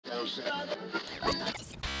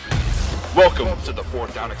Welcome to the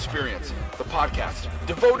Fourth Down Experience, the podcast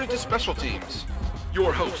devoted to special teams.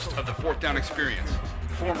 Your host of the Fourth Down Experience,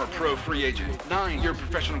 former pro free agent, 9-year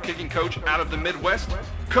professional kicking coach out of the Midwest,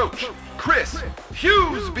 Coach Chris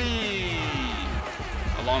Hughesby.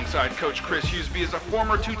 Alongside Coach Chris Hughesby is a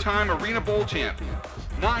former 2-time Arena Bowl champ,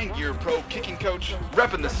 9-year pro kicking coach,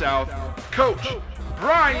 repping the South, Coach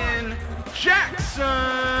Brian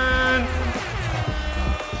Jackson.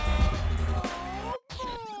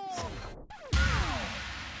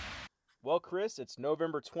 Well, Chris, it's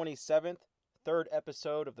November 27th, third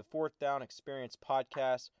episode of the Fourth Down Experience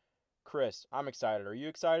podcast. Chris, I'm excited. Are you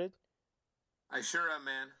excited? I sure am,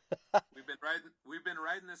 man. We've been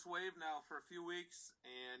riding this wave now for a few weeks,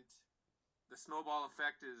 and the snowball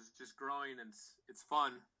effect is just growing, and it's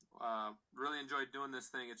fun. Really enjoyed doing this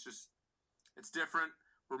thing. It's different.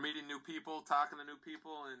 We're meeting new people, talking to new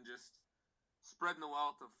people, and just spreading the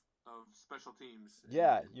wealth of special teams.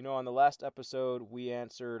 Yeah, on the last episode, we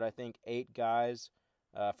answered, I think, 8 guys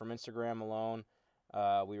from Instagram alone.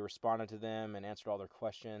 We responded to them and answered all their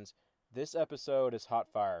questions. This episode is hot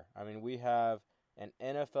fire. I mean, we have an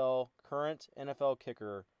current NFL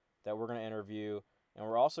kicker that we're going to interview, and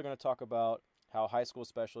we're also going to talk about how high school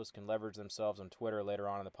specialists can leverage themselves on Twitter later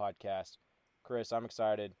on in the podcast. Chris, I'm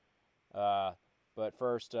excited. But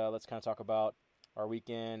first, let's kind of talk about our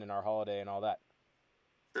weekend and our holiday and all that.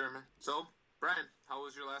 Sure, man. So, Brian, how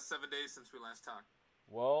was your last 7 days since we last talked?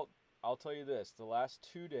 Well, I'll tell you this. The last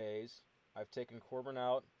 2 days, I've taken Corbin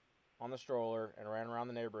out on the stroller and ran around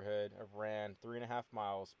the neighborhood. I've ran 3.5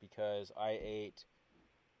 miles because I ate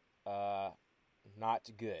not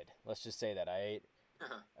good. Let's just say that. I ate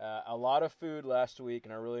a lot of food last week,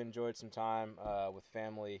 and I really enjoyed some time with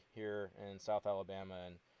family here in South Alabama,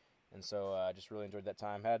 and so I just really enjoyed that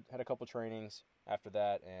time. Had a couple trainings after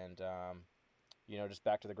that, and just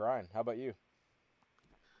back to the grind. How about you?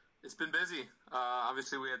 It's been busy.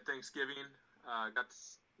 Obviously, we had Thanksgiving. Got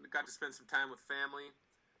to spend some time with family.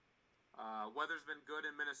 Weather's been good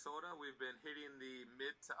in Minnesota. We've been hitting the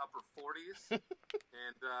mid to upper 40s,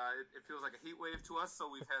 and it feels like a heat wave to us. So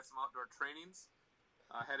we've had some outdoor trainings.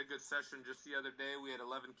 Had a good session just the other day. We had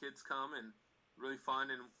 11 kids come, and really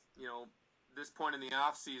fun. And this point in the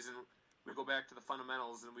off season, we go back to the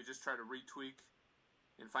fundamentals, and we just try to retweak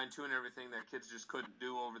and fine-tune everything that kids just couldn't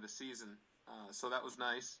do over the season. So that was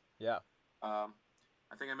nice. Yeah. I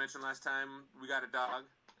think I mentioned last time we got a dog.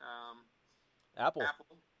 Apple.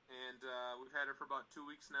 And we've had her for about 2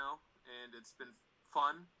 weeks now, and it's been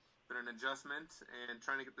fun. Been an adjustment and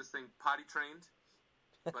trying to get this thing potty trained.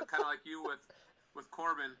 But kind of like you with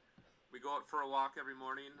Corbin, we go out for a walk every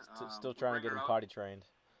morning. Still trying to get him potty trained.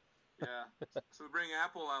 Yeah. So we bring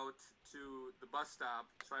Apple out to the bus stop.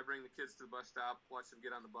 So I bring the kids to the bus stop, watch them get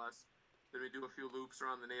on the bus. Then we do a few loops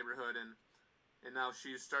around the neighborhood, and now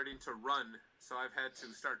she's starting to run. So I've had to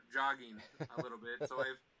start jogging a little bit. So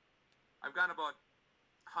I've gone about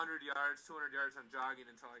 100 yards, 200 yards on jogging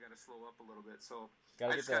until I got to slow up a little bit. So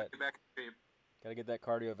I just got to get back in shape. Got to get that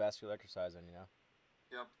cardiovascular exercise in,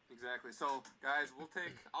 Yep, exactly. So guys,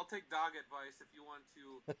 I'll take dog advice if you want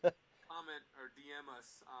to comment or DM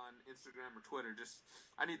us on Instagram or Twitter.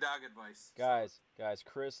 I need dog advice. Guys,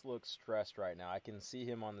 Chris looks stressed right now. I can see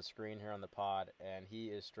him on the screen here on the pod, and he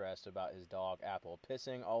is stressed about his dog Apple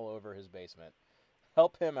pissing all over his basement.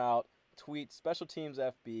 Help him out. Tweet Special Teams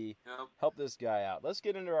FB. Yep. Help this guy out. Let's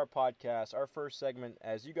get into our podcast. Our first segment,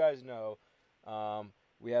 as you guys know,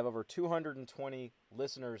 we have over 220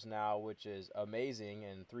 listeners now, which is amazing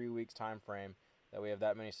in 3 weeks time frame that we have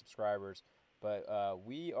that many subscribers. But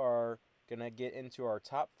we are going to get into our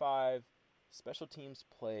top 5 special teams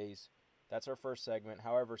plays. That's our first segment.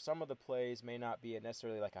 However, some of the plays may not be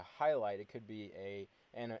necessarily like a highlight. It could be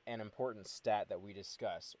an important stat that we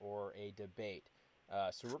discuss or a debate.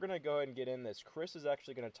 So we're going to go ahead and get in this. Chris is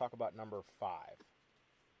actually going to talk about number 5.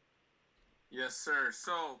 Yes, sir.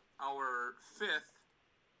 So our 5th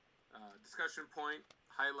discussion point,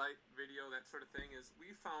 highlight video, that sort of thing, is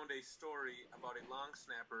we found a story about a long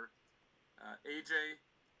snapper, AJ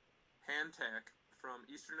Hantak from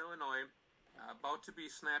Eastern Illinois, about to be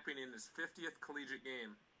snapping in his 50th collegiate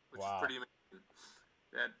game, which is pretty amazing.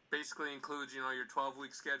 That basically includes, your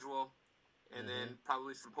 12-week schedule, and then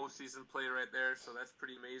probably some postseason play right there. So that's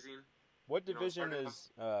pretty amazing. What division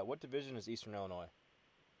is Eastern Illinois?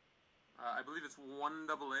 I believe it's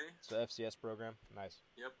 1AA. It's the FCS program. Nice.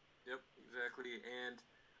 Yep, exactly. And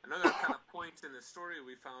another kind of point in the story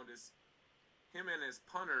we found is him and his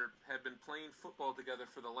punter have been playing football together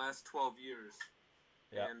for the last 12 years.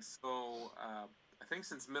 Yep. And so I think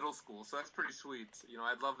since middle school. So that's pretty sweet.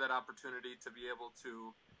 I'd love that opportunity to be able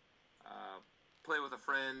to play with a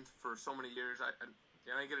friend for so many years. I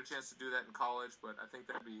didn't get a chance to do that in college, but I think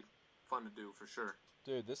that'd be fun to do for sure.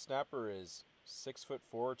 Dude, this snapper is 6'4",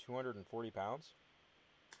 240 pounds.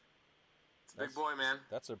 It's a big boy, man.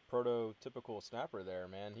 That's a prototypical snapper there,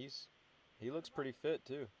 man. He looks pretty fit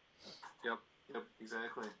too. Yep,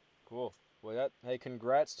 exactly. Cool. Well, hey,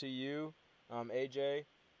 congrats to you, AJ.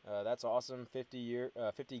 That's awesome.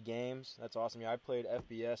 50 games. That's awesome. Yeah, I played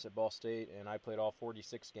FBS at Ball State, and I played all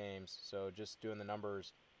 46 games. So just doing the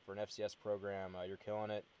numbers for an FCS program, you're killing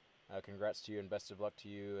it. Congrats to you, and best of luck to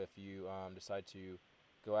you if you decide to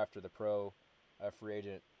go after the pro free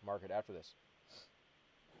agent market after this.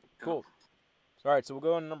 Cool. All right, so we'll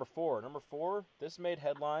go on to number 4. Number 4, this made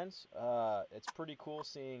headlines. It's pretty cool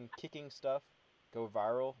seeing kicking stuff go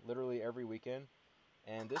viral literally every weekend.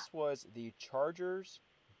 And this was the Chargers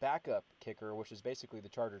backup kicker, which is basically the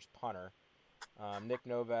Chargers punter. Nick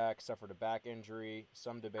Novak suffered a back injury.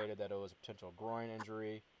 Some debated that it was a potential groin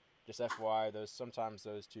injury. Just FYI, sometimes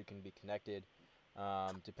those two can be connected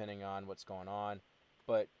depending on what's going on.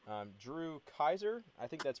 But Drew Kaiser, I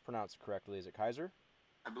think that's pronounced correctly. Is it Kaiser?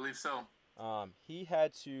 I believe so. He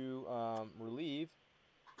had to relieve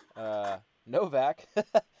Novak,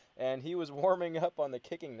 and he was warming up on the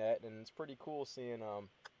kicking net, and it's pretty cool seeing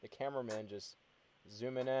the cameraman just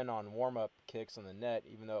zooming in on warm-up kicks on the net,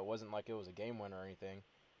 even though it wasn't like it was a game winner or anything.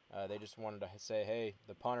 They just wanted to say, hey,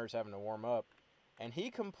 the punter's having to warm up. And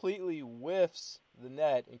he completely whiffs the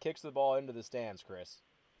net and kicks the ball into the stands, Chris.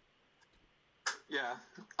 Yeah,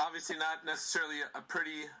 obviously not necessarily a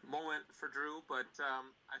pretty moment for Drew, but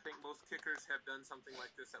I think most kickers have done something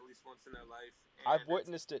like this at least once in their life. I've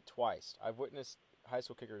witnessed it twice. I've witnessed high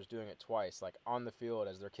school kickers doing it twice, like on the field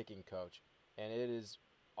as their kicking coach. And it is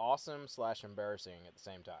awesome/embarrassing at the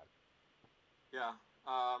same time. Yeah,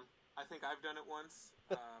 I think I've done it once.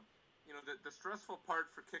 The stressful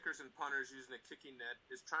part for kickers and punters using a kicking net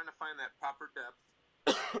is trying to find that proper depth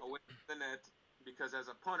away from the net, because as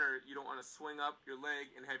a punter, you don't want to swing up your leg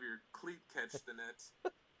and have your cleat catch the net.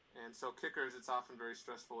 And so kickers, it's often very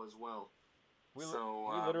stressful as well. We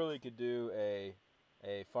literally could do a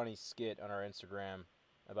funny skit on our Instagram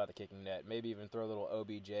about the kicking net. Maybe even throw a little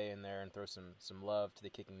OBJ in there and throw some love to the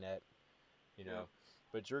kicking net. Yeah.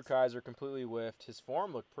 But Drew Kaiser completely whiffed. His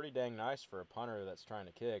form looked pretty dang nice for a punter that's trying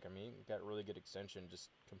to kick. I mean, he got really good extension, just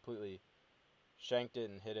completely shanked it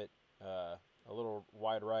and hit it a little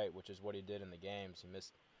wide right, which is what he did in the games. He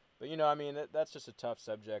missed. But, that's just a tough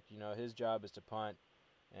subject. His job is to punt,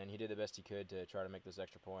 and he did the best he could to try to make those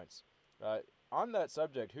extra points. On that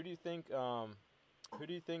subject, who do you think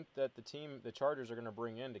that the Chargers are going to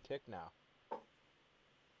bring in to kick now?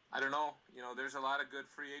 I don't know. There's a lot of good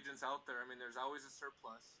free agents out there. I mean, there's always a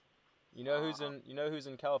surplus. Who's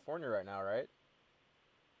in California right now, right?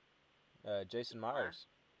 Jason Myers.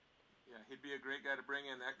 Yeah, he'd be a great guy to bring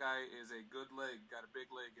in. That guy is a good leg, got a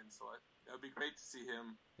big leg, and so that would be great to see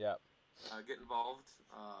him. Yeah. Get involved,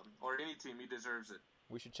 or any team. He deserves it.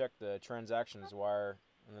 We should check the transactions wire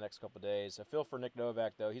in the next couple of days. I feel for Nick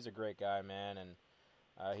Novak though. He's a great guy, man, and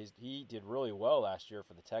he did really well last year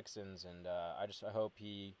for the Texans, and I hope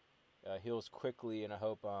he heals quickly, and I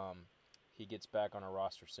hope he gets back on our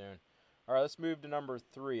roster soon. All right, let's move to number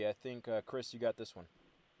 3. I think Chris, you got this one.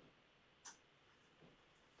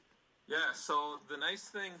 Yeah. So the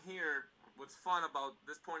nice thing here, what's fun about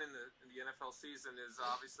this point in the NFL season is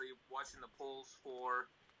obviously watching the polls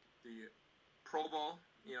for the Pro Bowl,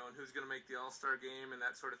 and who's going to make the All-Star game and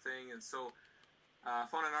that sort of thing, and so. I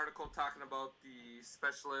found an article talking about the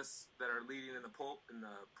specialists that are leading in the Pro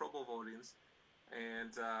Bowl votings,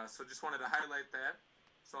 and so just wanted to highlight that.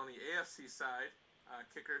 So on the AFC side,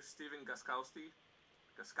 kicker Stephen Gostkowski,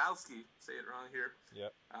 say it wrong here.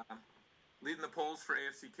 Yep. Leading the polls for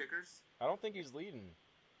AFC kickers. I don't think he's leading.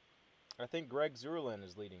 I think Greg Zuerlein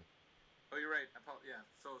is leading. Oh, you're right. Yeah.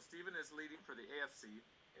 So Stephen is leading for the AFC,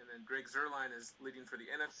 and then Greg Zuerlein is leading for the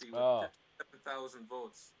NFC with 57,000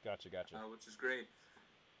 votes. Gotcha. Which is great.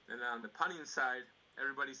 And on the punting side,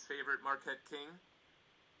 everybody's favorite Marquette King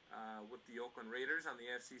with the Oakland Raiders on the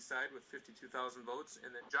AFC side with 52,000 votes. And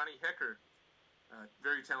then Johnny Hecker,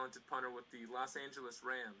 very talented punter with the Los Angeles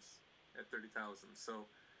Rams at 30,000. So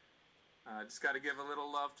just got to give a little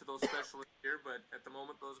love to those specialists here. But at the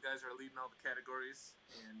moment, those guys are leading all the categories.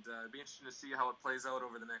 And it'll be interesting to see how it plays out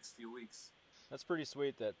over the next few weeks. That's pretty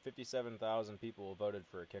sweet that 57,000 people voted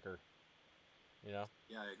for a kicker. Yeah,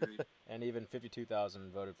 I agree. And even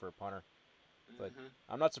 52,000 voted for a punter. But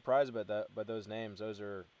I'm not surprised about that. By those names, those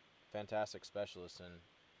are fantastic specialists, and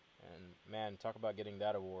man, talk about getting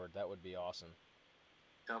that award. That would be awesome.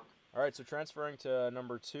 Yep. All right, so transferring to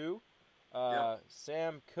number 2,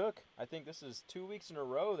 Sam Cook, I think this is 2 weeks in a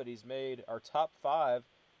row that he's made our top 5,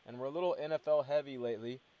 and we're a little NFL heavy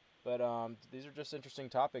lately, but these are just interesting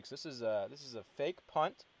topics. This is a fake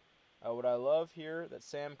punt. What I love here that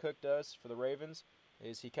Sam Cook does for the Ravens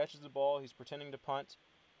is he catches the ball, he's pretending to punt,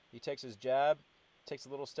 he takes his jab, takes a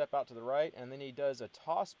little step out to the right, and then he does a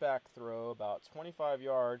toss-back throw about 25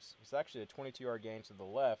 yards. It's actually a 22-yard gain to the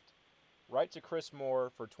left, right to Chris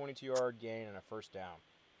Moore for a 22-yard gain and a first down.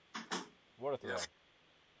 What a throw. Yeah.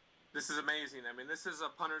 This is amazing. I mean, this is a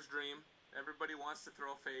punter's dream. Everybody wants to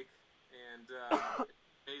throw fake, and it's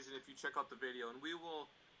amazing if you check out the video. And we will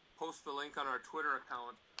post the link on our Twitter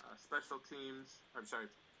account,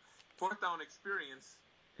 Fourth Down Experience,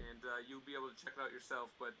 and you'll be able to check it out yourself.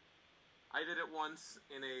 But I did it once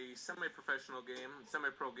in a semi-professional game,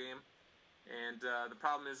 semi-pro game, and the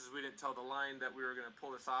problem is we didn't tell the line that we were going to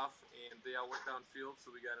pull this off, and they all went downfield, so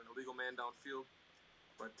we got an illegal man downfield.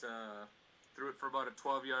 But threw it for about a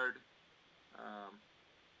 12-yard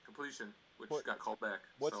completion, which got called back.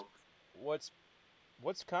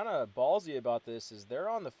 What's kind of ballsy about this is they're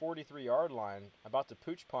on the 43-yard line, about to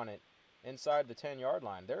pooch punt it inside the 10-yard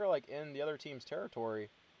line. They're like in the other team's territory.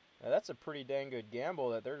 Now, that's a pretty dang good gamble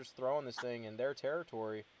that they're just throwing this thing in their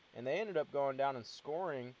territory, and they ended up going down and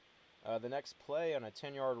scoring the next play on a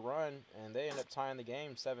 10-yard run, and they ended up tying the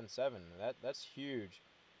game 7-7. That's huge,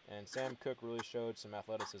 and Sam Cook really showed some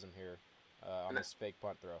athleticism here on this fake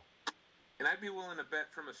punt throw. And I'd be willing to bet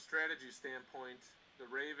from a strategy standpoint, the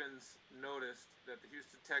Ravens noticed that the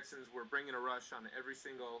Houston Texans were bringing a rush on every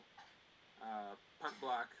single punt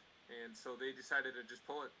block, and so they decided to just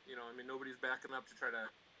pull it. Nobody's backing up to try to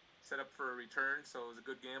set up for a return, so it was a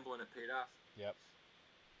good gamble, and it paid off. Yep.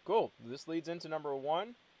 Cool. This leads into number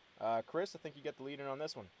 1. Chris, I think you get the lead in on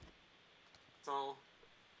this one. So,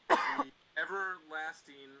 the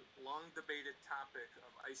everlasting, long-debated topic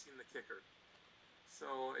of icing the kicker.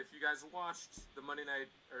 So, if you guys watched the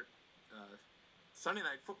Sunday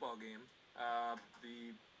night football game,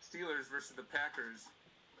 the Steelers versus the Packers,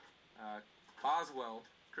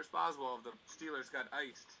 Chris Boswell of the Steelers got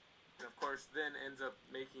iced, and of course then ends up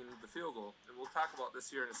making the field goal. And we'll talk about this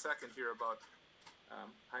here in a second here about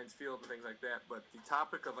Heinz Field and things like that. But the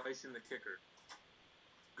topic of icing the kicker,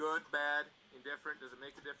 good, bad, indifferent, does it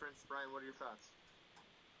make a difference? Brian, what are your thoughts?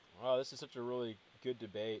 Well, this is such a really good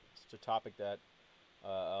debate. Such a topic that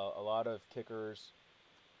a lot of kickers,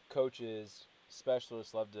 coaches,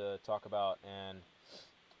 specialists love to talk about. And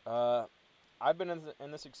I've been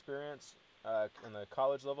in this experience in the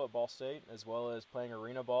college level at Ball State, as well as playing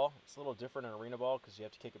arena ball. It's a little different in arena ball because you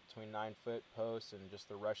have to kick it between 9-foot posts, and just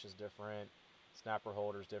the rush is different. Snapper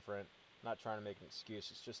holder is different. I'm not trying to make an excuse.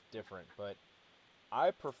 It's just different. But I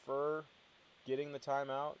prefer getting the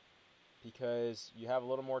timeout because you have a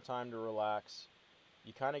little more time to relax.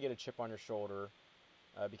 You kind of get a chip on your shoulder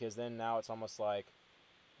because then now it's almost like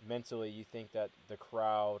mentally you think that the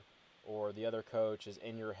crowd or the other coach is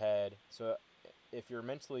in your head. So if you're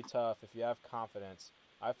mentally tough, if you have confidence,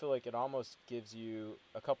 I feel like it almost gives you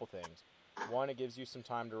a couple things. One, it gives you some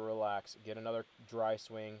time to relax, get another dry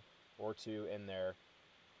swing or 2 in there.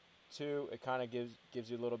 2, it kind of gives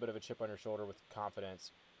you a little bit of a chip on your shoulder with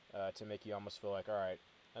confidence to make you almost feel like, all right,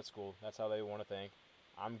 that's cool. That's how they want to think.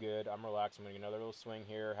 I'm good. I'm relaxed. I'm going to get another little swing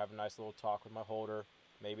here, have a nice little talk with my holder.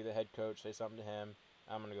 Maybe the head coach, say something to him.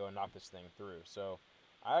 I'm going to go and knock this thing through. So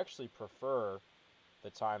I actually prefer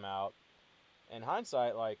the timeout. In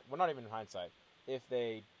hindsight, not even in hindsight, if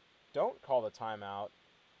they don't call the timeout,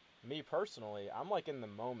 me personally, I'm in the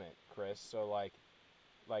moment, Chris. So like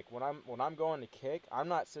when I'm going to kick, I'm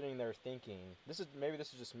not sitting there thinking, this is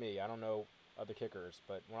just me. I don't know other kickers,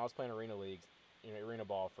 but when I was playing arena leagues, arena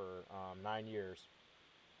ball for 9 years,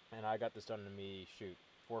 and I got this done to me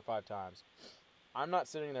 4 or 5 times, I'm not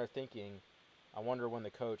sitting there thinking, I wonder when the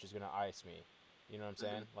coach is going to ice me. You know what I'm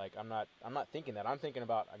saying? Mm-hmm. I'm not thinking that. I'm thinking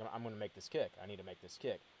about, I'm going to make this kick. I need to make this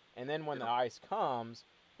kick. And then when the ice comes,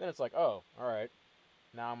 then it's like, oh, all right,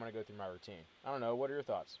 now I'm going to go through my routine. I don't know. What are your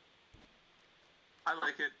thoughts? I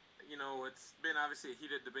like it. It's been obviously a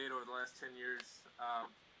heated debate over the last 10 years.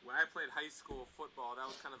 When I played high school football, that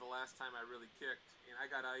was kind of the last time I really kicked. And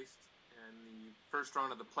I got iced in the first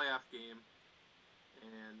round of the playoff game.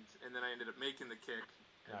 And then I ended up making the kick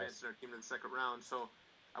and advancing our team to the second round. So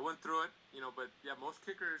I went through it, but yeah, most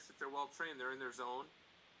kickers, if they're well trained, they're in their zone,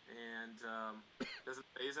 and doesn't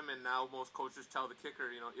faze them. And now most coaches tell the kicker,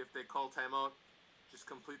 if they call timeout, just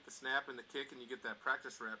complete the snap and the kick, and you get that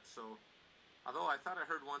practice rep. So, although I thought I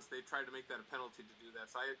heard once they tried to make that a penalty to do that,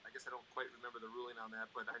 so I guess I don't quite remember the ruling on that,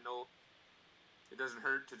 but I know it doesn't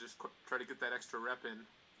hurt to just try to get that extra rep in.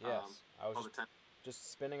 Yes, all the time.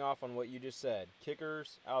 just spinning off on what you just said,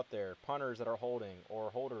 kickers out there, punters that are holding,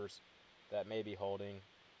 or holders that may be holding,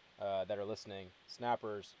 that are listening,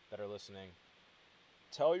 snappers that are listening,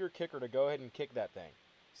 tell your kicker to go ahead and kick that thing.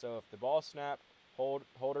 So if the ball snapped,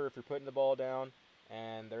 holder, if you're putting the ball down,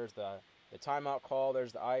 and there's the timeout call,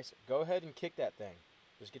 there's the ice, go ahead and kick that thing.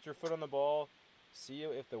 Just get your foot on the ball, see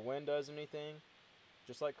if the wind does anything.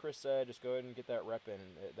 Just like Chris said, just go ahead and get that rep in.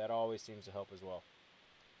 That always seems to help as well.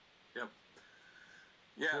 Yep.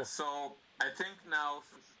 Yeah, Cool. So I think now,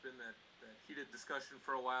 since it's been that heated discussion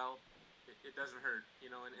for a while, it doesn't hurt,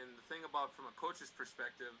 and the thing about, from a coach's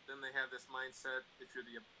perspective, then they have this mindset, if you're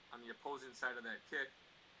on the opposing side of that kick,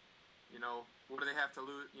 what do they have to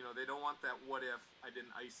lose? They don't want that what if I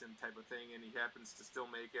didn't ice him type of thing and he happens to still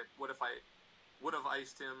make it. What if I would have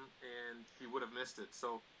iced him and he would have missed it?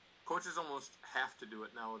 So coaches almost have to do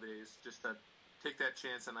it nowadays, just to take that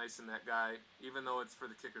chance on icing that guy, even though it's for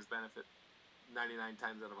the kicker's benefit 99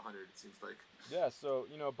 times out of 100, it seems like. Yeah, so,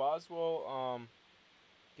 Boswell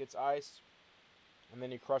gets iced, and then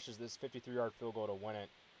he crushes this 53-yard field goal to win it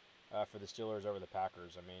for the Steelers over the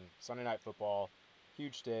Packers. I mean, Sunday Night Football,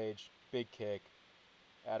 huge stage, big kick,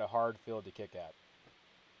 at a hard field to kick at.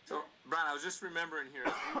 So, Brian, I was just remembering here,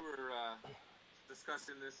 as we were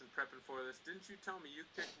discussing this and prepping for this, didn't you tell me you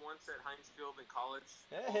kicked once at Heinz Field in college?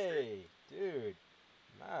 Hey, dude.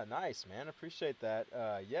 Nice, man. Appreciate that.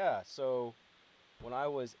 Yeah, so when I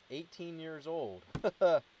was 18 years old,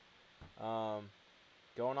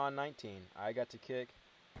 going on 19, I got to kick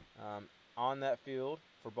on that field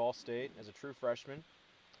for Ball State as a true freshman.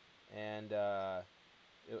 And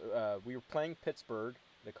we were playing Pittsburgh,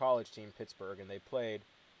 the college team Pittsburgh, and they played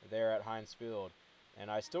there at Heinz Field. And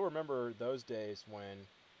I still remember those days when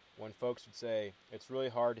folks would say, it's really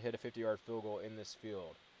hard to hit a 50-yard field goal in this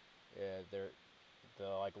field.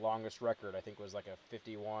 The longest record, I think, was like a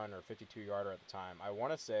 51 or 52-yarder at the time. I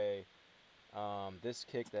want to say this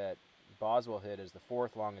kick that Boswell hit is the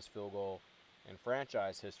fourth longest field goal in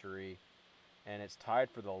franchise history, and it's tied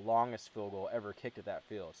for the longest field goal ever kicked at that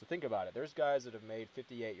field. So think about it. There's guys that have made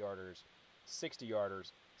 58-yarders,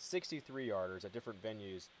 60-yarders, 63-yarders at different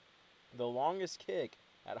venues. The longest kick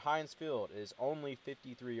at Heinz Field is only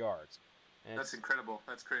 53 yards. And that's incredible.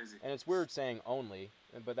 That's crazy. And it's weird saying only,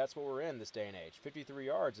 but that's what we're in this day and age. 53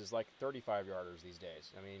 yards is like 35-yarders these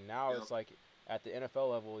days. I mean, now It's like at the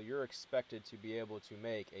NFL level, you're expected to be able to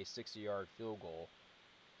make a 60-yard field goal,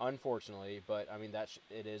 unfortunately. But, I mean,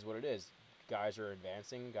 it is what it is. Guys are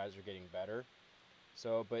advancing. Guys are getting better.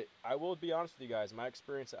 So, but I will be honest with you guys. My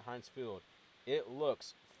experience at Heinz Field, it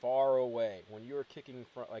looks far away. When you're kicking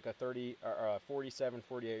from like a 47,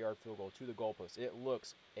 48-yard field goal to the goalpost, it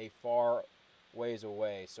looks a far ways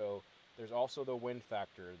away. So there's also the wind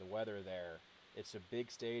factor, the weather there. It's a big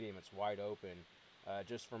stadium. It's wide open.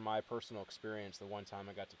 Just from my personal experience, the one time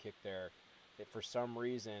I got to kick there, for some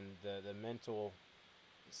reason, the mental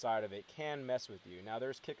side of it can mess with you. Now,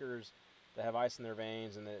 there's kickers that have ice in their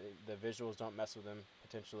veins, and the visuals don't mess with them,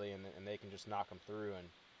 potentially, and they can just knock them through. And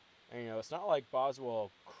it's not like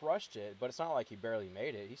Boswell crushed it, but it's not like he barely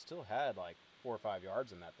made it. He still had like 4 or 5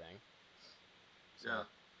 yards in that thing. So, yeah.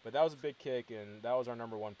 But that was a big kick, and that was our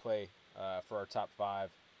number one play for our top 5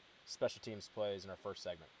 special teams plays in our first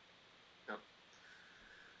segment. Yep.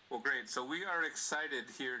 Well, great. So we are excited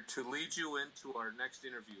here to lead you into our next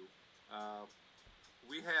interview.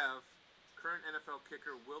 We have current NFL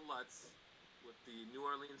kicker Will Lutz with the New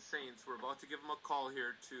Orleans Saints. We're about to give him a call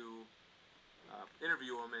here to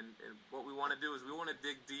interview him, and what we want to do is we want to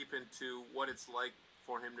dig deep into what it's like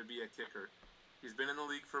for him to be a kicker. He's been in the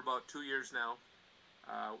league for about 2 years now.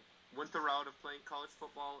 Went the route of playing college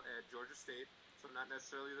football at Georgia State, so not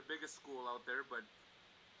necessarily the biggest school out there, but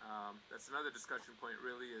that's another discussion point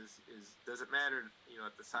really is does it matter,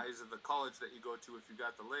 at the size of the college that you go to if you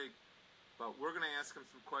got the leg? But we're going to ask him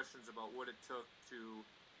some questions about what it took to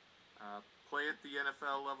play at the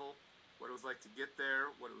NFL level, what it was like to get there,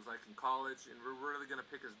 what it was like in college, and we're really going to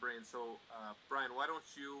pick his brain. So, Brian, why don't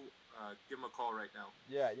you give him a call right now?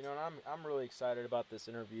 Yeah, and I'm really excited about this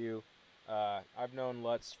interview. I've known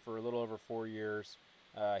Lutz for a little over 4 years.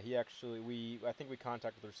 I think we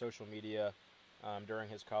contacted through social media during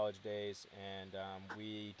his college days, and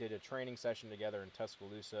we did a training session together in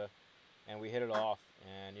Tuscaloosa, and we hit it off.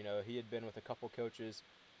 And he had been with a couple coaches,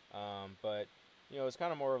 but it's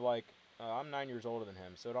kind of more of like I'm 9 years older than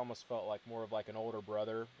him, so it almost felt like more of like an older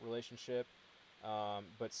brother relationship,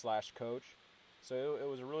 but / coach. So it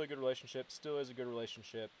was a really good relationship. Still is a good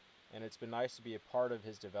relationship. And it's been nice to be a part of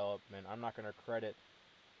his development. I'm not going to credit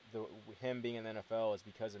him being in the NFL is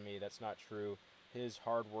because of me. That's not true. His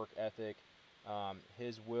hard work ethic,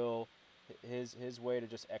 his will, his way to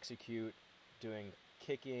just execute doing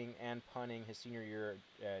kicking and punting his senior year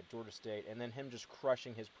at Georgia State, and then him just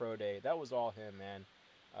crushing his pro day. That was all him, man.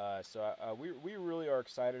 So we really are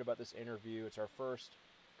excited about this interview. It's our first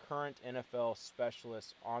current NFL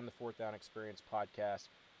specialist on the Fourth Down Experience podcast,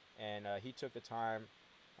 and he took the time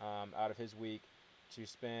out of his week to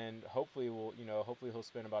spend. Hopefully he'll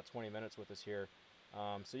spend about 20 minutes with us here.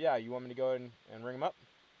 So yeah, you want me to go ahead and ring him up?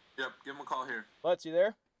 Yep, give him a call here. Let's you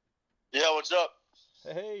there? Yeah, what's up?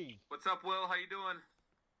 Hey. What's up, Will? How you doing?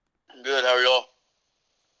 Good, how are y'all?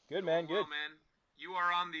 Good, man, good. Well, man, you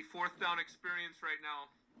are on the Fourth Down Experience right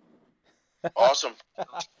now. Awesome.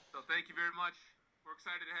 So thank you very much. We're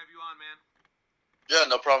excited to have you on, man. Yeah,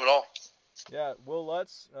 no problem at all. Yeah, Will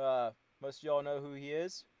Lutz, most of y'all know who he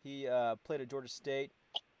is. He played at Georgia State.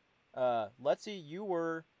 Lutzy, you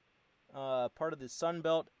were part of the Sun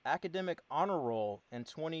Belt Academic Honor Roll in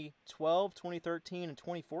 2012, 2013, and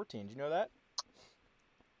 2014. Did you know that?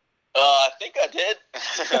 I think I did.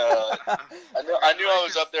 I knew I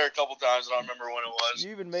was up there a couple times. I don't remember when it was.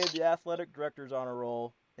 You even made the Athletic Director's Honor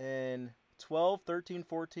Roll in 12, 13,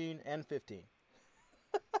 14, and 15.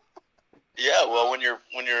 Yeah, well, when your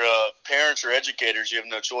parents are educators, you have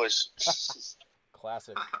no choice.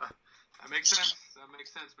 Classic. That makes sense. That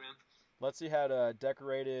makes sense, man. Lutzy had a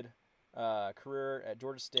decorated career at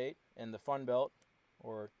Georgia State in the Fun Belt,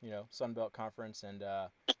 or Sun Belt Conference, and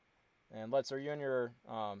Lutz, are you in your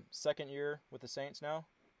second year with the Saints now?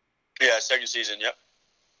 Yeah, second season. Yep.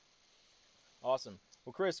 Awesome.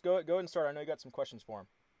 Well, Chris, go ahead and start. I know you got some questions for him.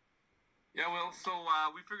 Yeah, well, so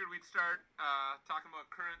we figured we'd start talking about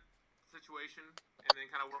current situation and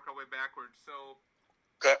then kind of work our way backwards. So,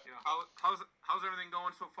 Okay. How's everything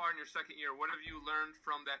going so far in your second year? What have you learned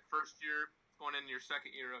from that first year going into your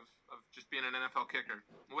second year of just being an NFL kicker?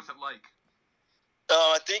 What's it like?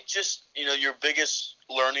 I think just, your biggest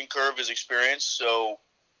learning curve is experience. So,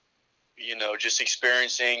 just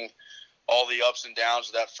experiencing all the ups and downs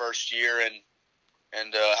of that first year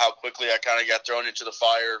and how quickly I kind of got thrown into the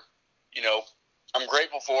fire. I'm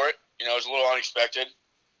grateful for it. It was a little unexpected,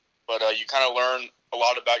 but you kind of learn a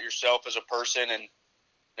lot about yourself as a person, and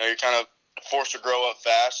you're kind of forced to grow up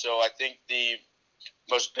fast. So I think the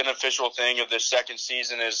most beneficial thing of this second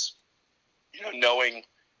season is, knowing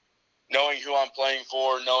who I'm playing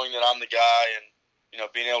for, knowing that I'm the guy, and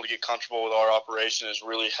being able to get comfortable with our operation has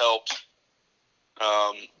really helped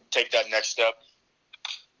take that next step.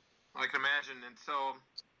 I can imagine. And so,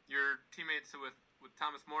 your teammates with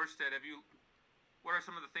Thomas Morstead, what are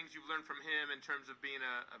some of the things you've learned from him in terms of being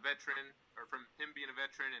a veteran, or from him being a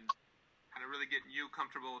veteran, and kind of really getting you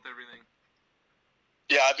comfortable with everything?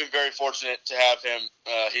 Yeah, I've been very fortunate to have him.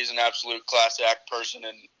 He's an absolute class act person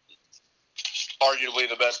and arguably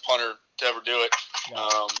the best punter to ever do it.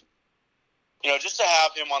 Yeah. Just to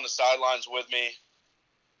have him on the sidelines with me,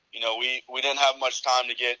 we didn't have much time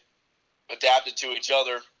to get adapted to each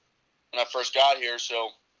other when I first got here. So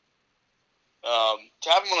to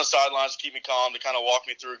have him on the sidelines, to keep me calm, to kind of walk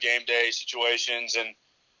me through game day situations, and,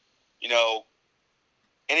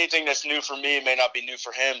 anything that's new for me may not be new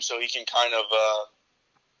for him, so he can kind of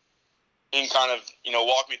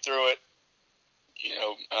walk me through it.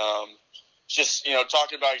 Just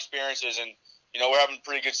talking about experiences, and we're having a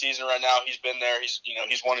pretty good season right now. He's been there. He's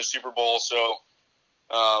won a Super Bowl. So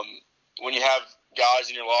when you have guys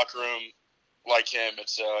in your locker room like him,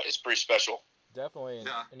 it's pretty special. Definitely. And,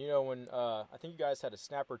 Yeah. and when I think you guys had a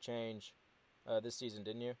snapper change this season,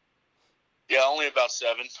 didn't you? Yeah, only about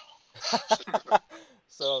 7.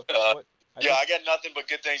 So I got nothing but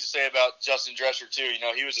good things to say about Justin Dresser too.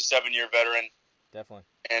 He was a 7-year veteran. Definitely.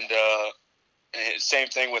 And same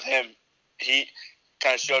thing with him. He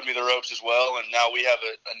kind of showed me the ropes as well, and now we have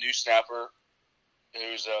a new snapper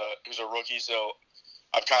who's a rookie. So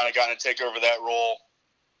I've kind of gotten to take over that role.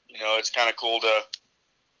 It's kind of cool to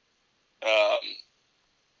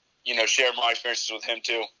share my experiences with him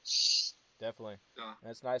too. Definitely. Yeah.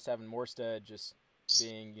 And it's nice having Morstead just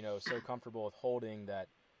being, so comfortable with holding that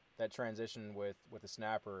transition with the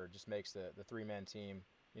snapper. Just makes the 3-man team,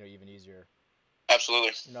 even easier.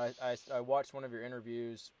 Absolutely. I watched one of your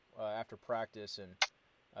interviews after practice, and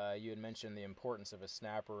you had mentioned the importance of a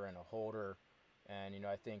snapper and a holder. And,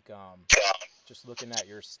 I think just looking at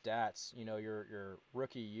your stats, your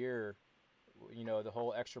rookie year, the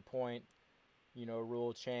whole extra point,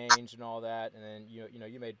 rule changed and all that. And then,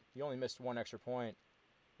 you only missed one extra point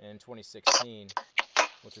in 2016,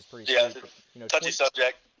 which is pretty Yeah, sweet. But, touchy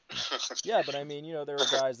subject. Yeah, but I mean, there were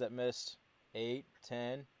guys that missed 8,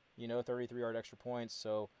 10, 33-yard extra points.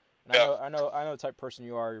 So, and Yeah. I know the type of person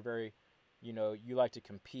you are. You're very, you like to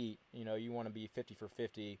compete. You want to be 50 for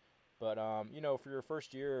 50. But for your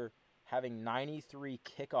first year, having 93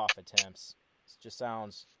 kickoff attempts, just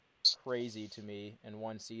sounds crazy to me in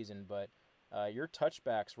one season, but your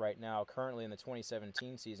touchbacks right now, currently in the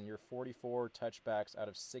 2017 season, you're 44 touchbacks out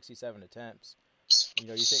of 67 attempts. You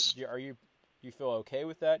know, you feel okay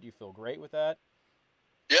with that? Do you feel great with that?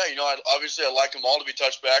 Yeah, obviously I like them all to be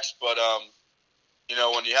touchbacks, but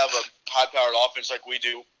when you have a high-powered offense like we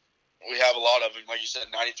do, we have a lot of them. Like you said,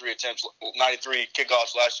 93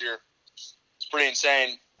 kickoffs last year. It's pretty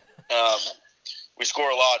insane. We score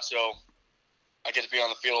a lot, so I get to be on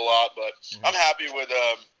the field a lot. But I'm happy with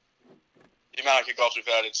the amount of kickoffs we've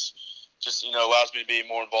had. It's just allows me to be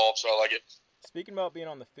more involved, so I like it. Speaking about being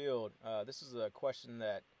on the field, this is a question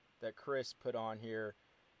that Chris put on here.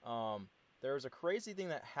 There was a crazy thing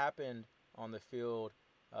that happened on the field,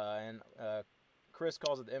 and Chris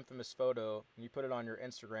calls it the infamous photo, and you put it on your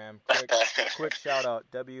Instagram. Quick shout out,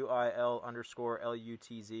 WIL_LUTZ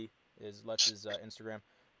is Lutz's Instagram.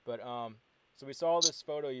 But so we saw this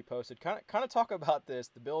photo you posted. Kind of talk about this,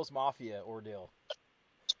 the Bills Mafia ordeal.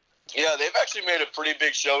 Yeah, they've actually made a pretty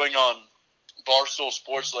big showing on Barstool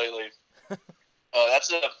Sports lately.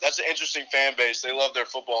 That's an interesting fan base. They love their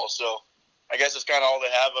football, so I guess it's kind of all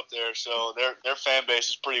they have up there. So their fan base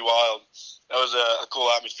is pretty wild. That was a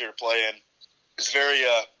cool atmosphere to play in. It's very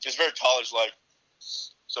college-like,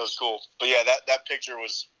 so it's cool. But yeah, that picture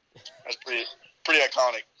was pretty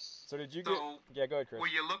iconic. So did you get? Yeah, go ahead, Chris. Were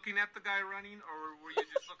you looking at the guy running, or were you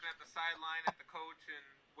just looking at the sideline at the coach and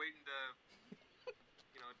waiting to,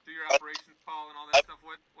 do your operations call and all that stuff?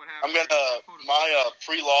 What happened? My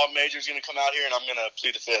pre-law major is gonna come out here, and I'm gonna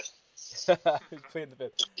plead the fifth. He's pleading the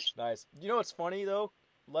fifth. Nice. You know what's funny though,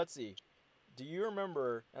 Lutzy? Do you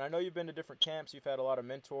remember? And I know you've been to different camps. You've had a lot of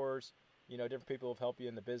mentors. Different people have helped you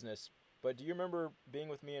in the business. But do you remember being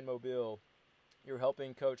with me in Mobile? You were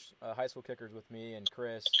helping coach high school kickers with me and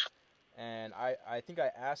Chris. And I think I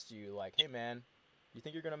asked you, like, hey, man, you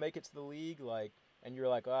think you're going to make it to the league? Like, and you're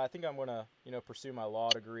like, I think I'm going to, pursue my law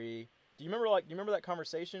degree. Do you remember that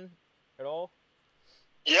conversation at all?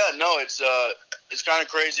 Yeah, no, it's kind of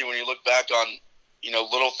crazy when you look back on,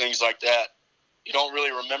 little things like that. You don't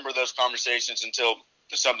really remember those conversations until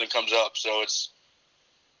something comes up. So it's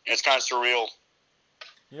kind of surreal.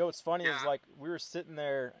 What's funny is, like, we were sitting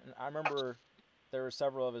there, and I remember there were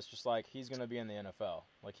several of us just like, he's going to be in the NFL.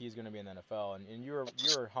 Like, he's going to be in the NFL. And you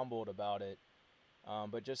were humbled about it.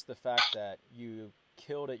 But just the fact that you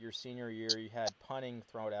killed it your senior year, you had punting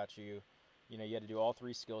thrown at you. You had to do all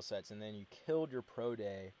three skill sets, and then you killed your pro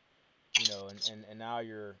day, and now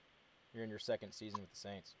you're in your second season with the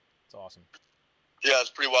Saints. It's awesome. Yeah, it's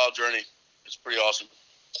a pretty wild journey. It's pretty awesome.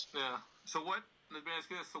 Yeah. So what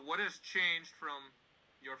has changed from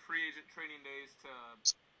your free agent training days to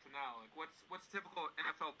now? Like, what's typical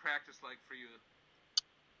NFL practice like for you?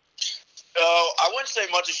 I wouldn't say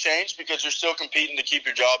much has changed because you're still competing to keep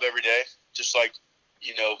your job every day. Just like,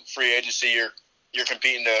 free agency, you're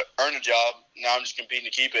competing to earn a job. Now I'm just competing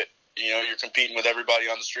to keep it. You're competing with everybody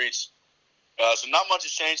on the streets. So not much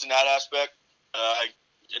has changed in that aspect.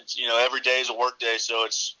 Every day is a work day, so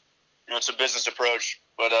it's a business approach.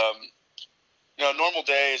 But normal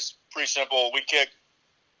day is pretty simple.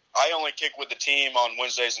 I only kick with the team on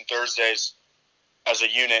Wednesdays and Thursdays as a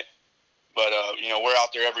unit, but we're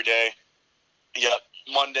out there every day. Yeah,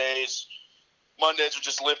 Mondays are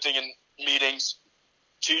just lifting and meetings.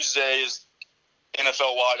 Tuesday is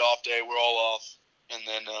NFL-wide off day. We're all off. And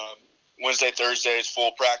then Wednesday, Thursday is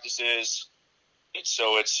full practices. It's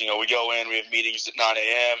we go in, we have meetings at 9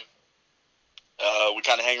 a.m. We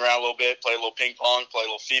kind of hang around a little bit, play a little ping pong, play a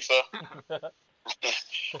little FIFA.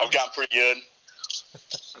 I've gotten pretty good.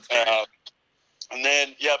 And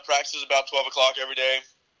then, practice is about 12 o'clock every day.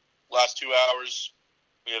 Last 2 hours,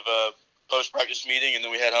 we have a post-practice meeting, and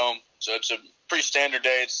then we head home. So it's a pretty standard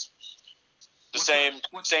day. It's the same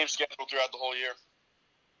schedule throughout the whole year.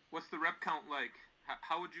 What's the rep count like?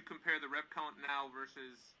 How would you compare the rep count now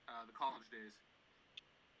versus the college days?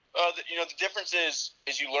 The difference is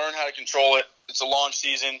you learn how to control it. It's a long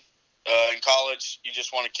season. In college, you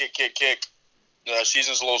just want to kick. The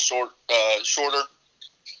season's a little shorter.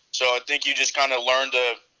 So I think you just kind of learn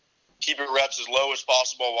to keep your reps as low as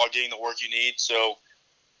possible while getting the work you need. So,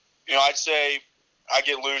 I'd say I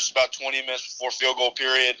get loose about 20 minutes before field goal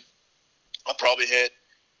period. I'll probably hit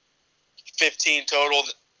 15 total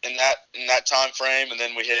in that time frame, and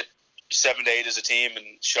then we hit 7 to 8 as a team and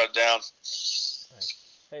shut it down. Nice.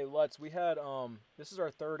 Hey, Lutz, we had this is our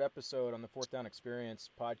third episode on the Fourth Down Experience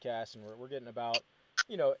podcast, and we're getting about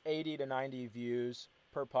 80 to 90 views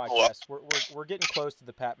per podcast. We're getting close to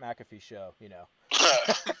the Pat McAfee show.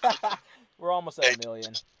 We're almost at 1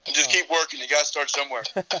 million. Just keep working. You got to start somewhere.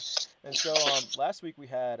 And so last week we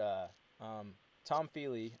had Tom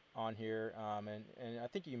Feely on here, and I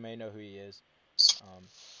think you may know who he is.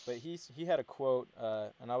 But he had a quote,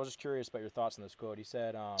 and I was just curious about your thoughts on this quote. He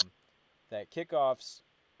said that kickoffs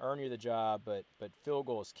earn you the job, but field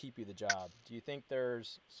goals keep you the job. Do you think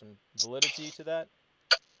there's some validity to that?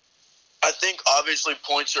 I think obviously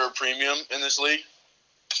points are a premium in this league.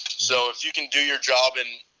 So if you can do your job and,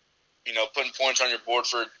 you know, putting points on the board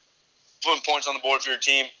for your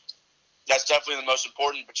team, that's definitely the most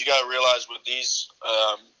important. But you got to realize with these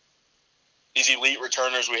elite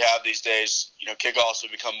returners we have these days, you know, kickoffs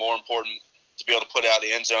have become more important to be able to put out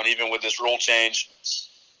the end zone. Even with this rule change,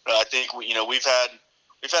 I think we've had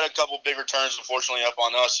a couple big returns, unfortunately, up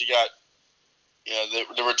on us.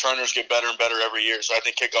 The returners get better and better every year. So I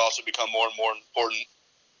think kickoffs have become more and more important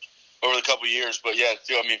over the couple of years. But yeah,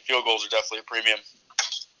 field goals are definitely a premium.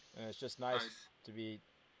 And it's just nice to be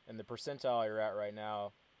in the percentile you're at right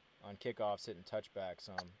now on kickoffs, hitting touchbacks.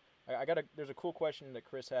 There's a cool question that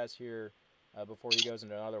Chris has here before he goes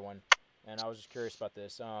into another one, and I was just curious about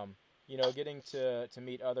this. Getting to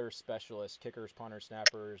meet other specialists, kickers, punters,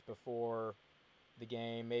 snappers before the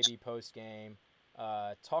game, maybe post game.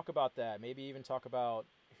 Talk about that. Maybe even talk about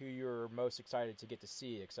who you're most excited to get to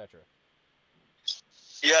see, etc.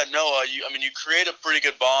 Yeah, no, you create a pretty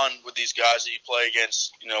good bond with these guys that you play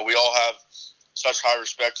against. You know, we all have such high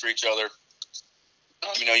respect for each other.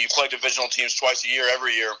 You play divisional teams twice a year,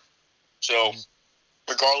 every year. So,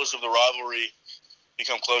 regardless of the rivalry,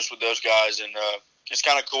 become close with those guys. And it's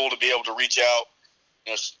kind of cool to be able to reach out,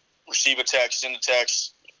 receive a text, send a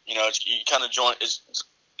text. You kind of join. It's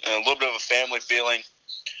a little bit of a family feeling.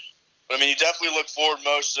 But, you definitely look forward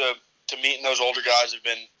most to meeting those older guys who've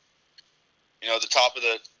been, the top of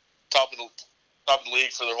the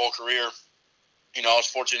league for their whole career. I was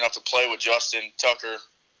fortunate enough to play with Justin Tucker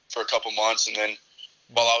for a couple months, and then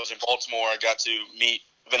while I was in Baltimore, I got to meet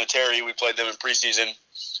Vinatieri. We played them in preseason.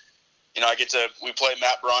 We play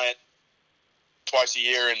Matt Bryant twice a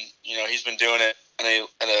year, and he's been doing it at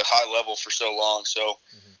a high level for so long. So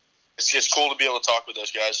it's just cool to be able to talk with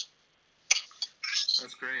those guys.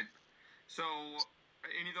 That's great. So,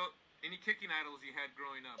 any kicking idols you had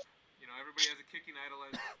growing up? Everybody has a kicking idol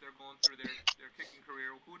as they're going through their kicking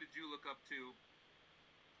career. Who did you look up to?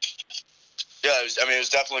 Yeah, it was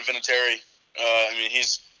definitely Vinatieri.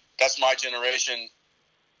 That's my generation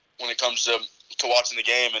when it comes to watching the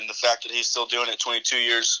game, and the fact that he's still doing it 22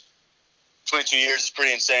 years. 22 years is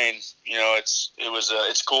pretty insane.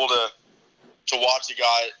 It's cool to watch a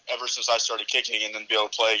guy ever since I started kicking and then be able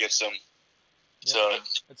to play against him. Yeah, so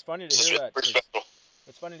it's funny to hear that. Special.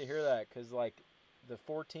 It's funny to hear that because the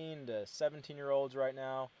 14 to 17-year-olds right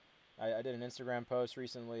now, I did an Instagram post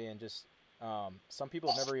recently, and just some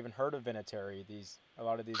people have never even heard of Vinatieri, a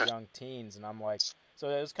lot of these young teens, and I'm like, so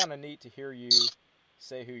it was kind of neat to hear you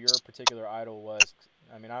say who your particular idol was.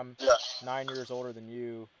 I'm 9 years older than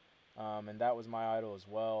you, and that was my idol as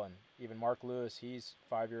well, and even Mark Lewis, he's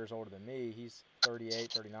 5 years older than me, he's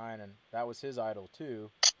 38, 39, and that was his idol too.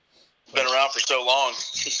 Been around for so long.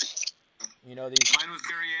 These. Mine was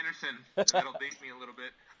Gary Anderson. That'll date me a little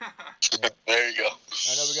bit. Yeah. There you go.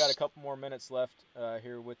 I know we got a couple more minutes left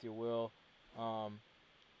here with you, Will.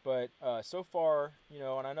 But so far,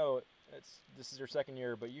 and I know this is your second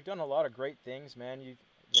year, but you've done a lot of great things, man.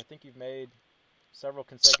 I think you've made several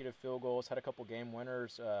consecutive field goals, had a couple game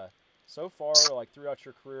winners. So far, throughout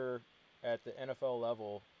your career at the NFL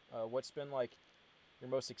level, what's been your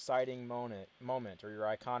most exciting moment or your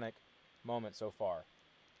iconic moment so far?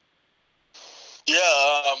 Yeah,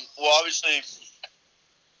 well, obviously,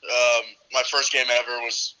 my first game ever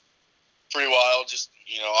was pretty wild. Just,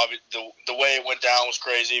 the way it went down was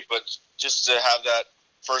crazy, but just to have that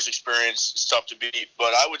first experience is tough to beat. But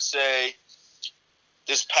I would say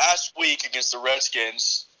this past week against the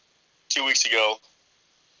Redskins, 2 weeks ago,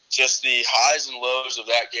 just the highs and lows of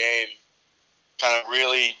that game kind of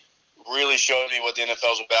really, really showed me what the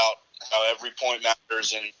NFL is about, how every point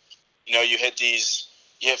matters. And, you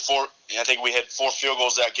hit four, I think we hit 4 field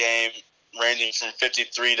goals that game, ranging from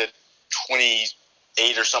 53 to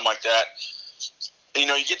 28 or something like that. And,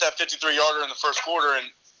 you get that 53-yarder in the first quarter, and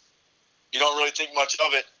you don't really think much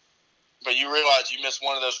of it, but you realize you miss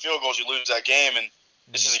one of those field goals, you lose that game. And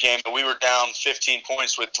this is a game that we were down 15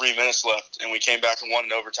 points with 3 minutes left, and we came back and won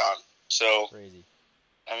in overtime. So, crazy.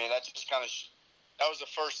 That just that was the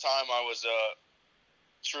first time I was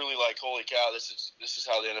truly like, holy cow, this is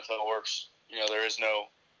how the NFL works. There is no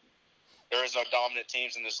dominant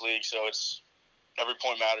teams in this league, so it's every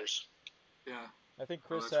point matters. Yeah. I think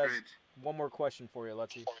Chris has one more question for you.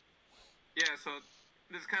 Let's see. Yeah. So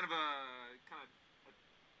this is kind of a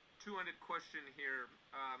two-ended question here.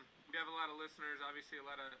 We have a lot of listeners, obviously a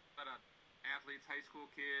lot of athletes, high school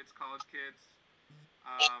kids, college kids.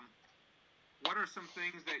 What are some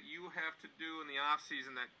things that you have to do in the off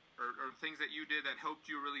season that, or things that you did that helped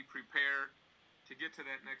you really prepare to get to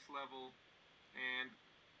that next level? And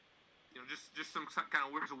just some kind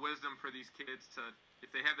of words of wisdom for these kids to,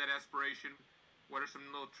 if they have that aspiration, what are some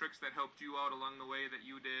little tricks that helped you out along the way that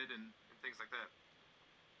you did, and things like that?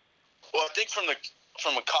 Well, I think from a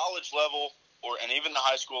college level and even the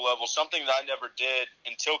high school level, something that I never did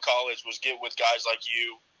until college was get with guys like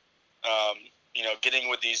you. Getting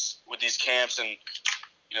with these camps and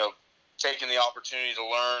taking the opportunity to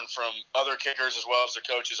learn from other kickers as well as the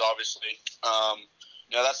coaches. Obviously,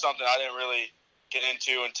 that's something I didn't really get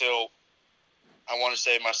into until I want to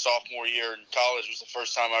say my sophomore year in college was the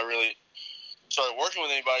first time I really started working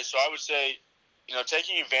with anybody. So I would say,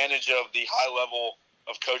 taking advantage of the high level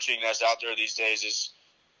of coaching that's out there these days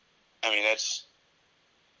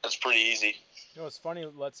that's pretty easy. What's funny,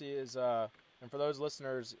 Lutzy, is and for those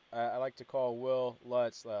listeners, I like to call Will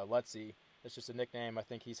Lutz Lutzy. It's just a nickname I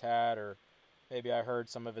think he's had, or maybe I heard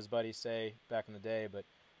some of his buddies say back in the day. But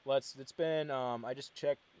Lutz, it's been I just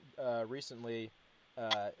checked recently.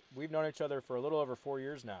 We've known each other for a little over 4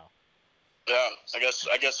 years now. Yeah, I guess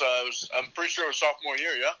I'm pretty sure it was sophomore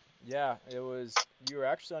year. Yeah. Yeah, it was. You were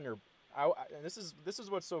actually on your. And this is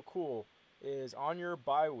what's so cool is on your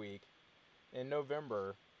bye week in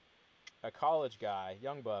November, a college guy,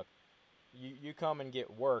 young buck. You come and get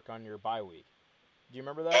work on your bye week. Do you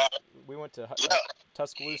remember that? We went to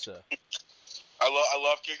Tuscaloosa. I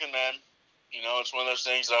love kicking, man. It's one of those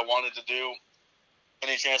things that I wanted to do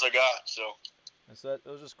any chance I got. So. And so that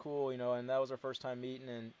was just cool, and that was our first time meeting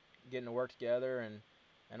and getting to work together. And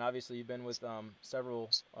obviously you've been with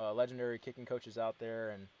several legendary kicking coaches out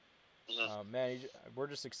there. And man, we're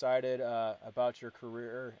just excited about your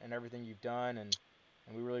career and everything you've done. And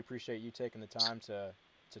we really appreciate you taking the time to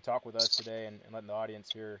talk with us today and letting the audience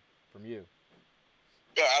hear from you.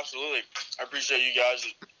 Yeah, absolutely. I appreciate you guys.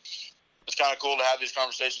 It's kind of cool to have these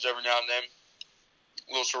conversations every now and then.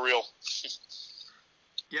 A little surreal.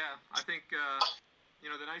 Yeah, I think, the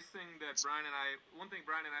nice thing that one thing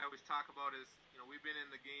Brian and I always talk about is, we've been in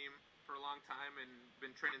the game for a long time and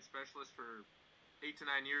been training specialists for 8 to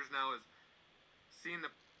 9 years now, is seeing the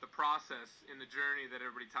process in the journey that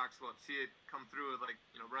everybody talks about, see it come through. Like,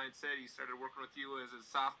 Brian said, he started working with you as a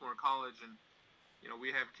sophomore in college, and, we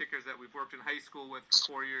have kickers that we've worked in high school with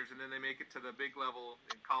for 4 years, and then they make it to the big level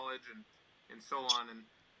in college and so on. And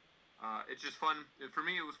it's just fun. For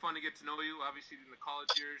me, it was fun to get to know you, obviously, in the college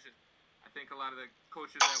years, and I think a lot of the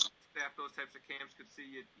coaches that staff those types of camps could see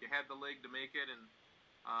you had the leg to make it, and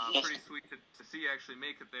pretty sweet to see you actually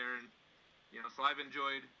make it there. And, so I've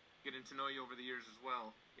enjoyed getting to know you over the years as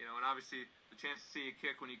well. And obviously the chance to see you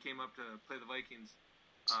kick when you came up to play the Vikings,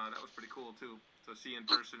 that was pretty cool too. So see you in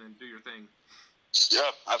person and do your thing.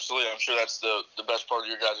 Yeah, absolutely. I'm sure that's the best part of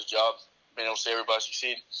your guys' job, being able to see everybody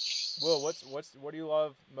succeed. Will, what do you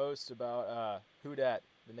love most about Who Dat,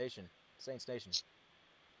 the nation, Saints Nation?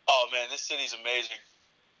 Oh man, this city's amazing.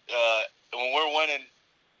 When we're winning,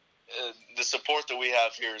 the support that we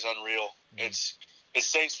have here is unreal. Mm-hmm. It's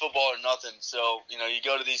Saints football or nothing. So you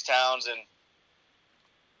go to these towns and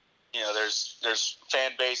there's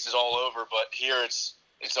fan bases all over, but here it's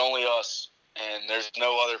only us, and there's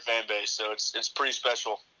no other fan base. So it's pretty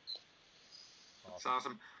special. That's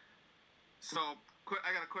awesome. So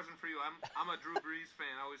I got a question for you. I'm a Drew Brees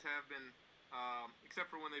fan. I always have been, except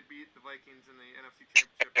for when they beat the Vikings in the NFC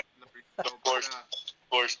Championship. Of course.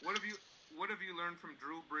 What have you learned from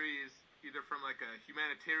Drew Brees, either from like a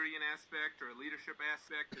humanitarian aspect or a leadership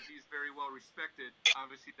aspect? Because he's very well respected,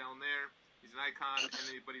 obviously down there. He's an icon,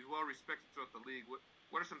 but he's well respected throughout the league.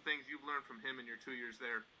 What are some things you've learned from him in your 2 years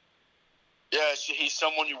there? Yeah, he's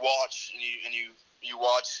someone you watch, and you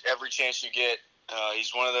watch every chance you get.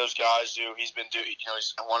 He's one of those guys who he's been doing.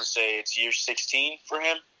 I want to say it's year 16 for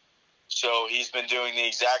him. So he's been doing the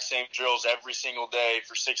exact same drills every single day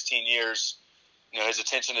for 16 years. His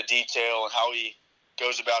attention to detail and how he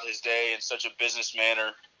goes about his day in such a business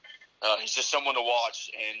manner. He's just someone to watch,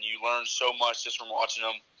 and you learn so much just from watching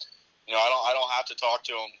him. I don't have to talk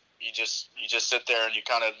to him. You just sit there and you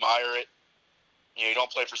kind of admire it. You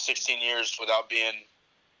don't play for 16 years without being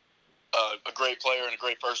a great player and a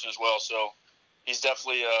great person as well. So he's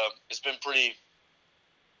definitely it's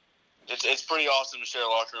pretty awesome to share a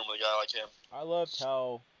locker room with a guy like him. I loved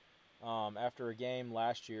how after a game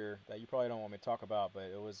last year that you probably don't want me to talk about,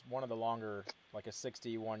 but it was one of the longer, like a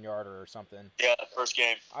 61-yarder or something. Yeah, first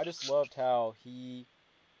game. I just loved how he,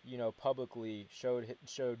 publicly showed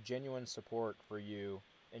genuine support for you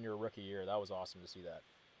in your rookie year. That was awesome to see that.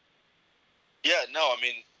 Yeah, no, I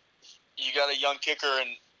mean, you got a young kicker,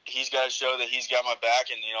 and he's got to show that he's got my back,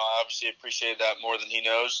 and I obviously appreciate that more than he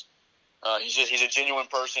knows. He's a genuine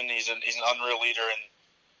person. He's an unreal leader,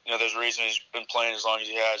 and there's a reason he's been playing as long as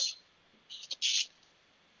he has.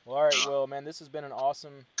 Well, all right, Will, man, this has been an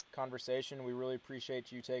awesome conversation. We really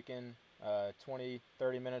appreciate you taking 20,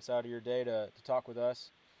 30 minutes out of your day to talk with us.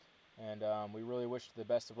 And we really wish the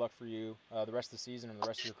best of luck for you the rest of the season and the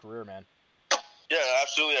rest of your career, man. Yeah,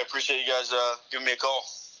 absolutely. I appreciate you guys giving me a call.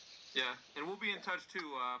 Yeah, and we'll be in touch too.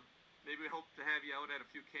 Maybe we hope to have you out at a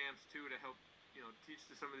few camps too to help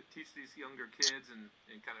teach these younger kids and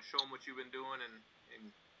kind of show them what you've been doing and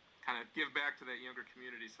kind of give back to that younger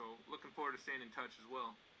community. So looking forward to staying in touch as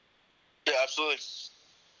well. Yeah, absolutely.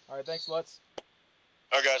 All right, thanks, Lutz.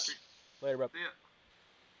 All right, guys. Later, bro. Yeah.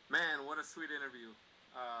 Man, what a sweet interview.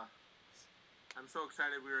 I'm so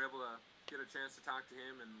excited we were able to get a chance to talk to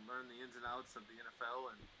him and learn the ins and outs of the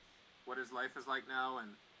NFL and what his life is like now, and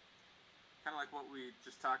kind of like what we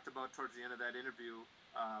just talked about towards the end of that interview,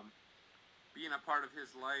 being a part of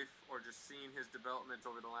his life or just seeing his development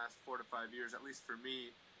over the last 4 to 5 years, at least for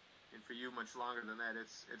me, and for you much longer than that,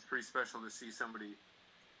 it's pretty special to see somebody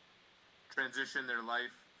transition their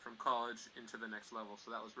life from college into the next level.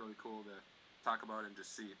 So that was really cool to talk about and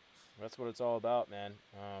just see. That's what it's all about, man.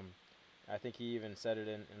 I think he even said it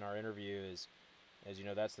in our interview is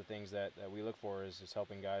that's the things that we look for is just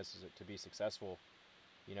helping guys to be successful.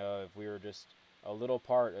 If we were just a little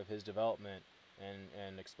part of his development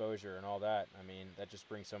and exposure and all that, I mean, that just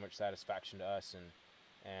brings so much satisfaction to us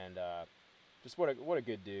and just what a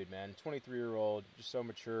good dude, man. 23-year-old, just so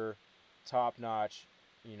mature, top notch,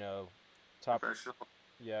 Professional.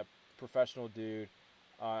 Yeah, professional dude.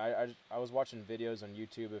 I was watching videos on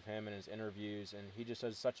YouTube of him and his interviews, and he just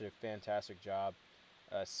does such a fantastic job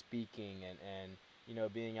speaking and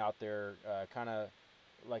being out there kind of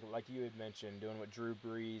like you had mentioned, doing what Drew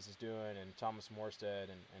Brees is doing and Thomas Morstead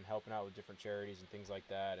and helping out with different charities and things like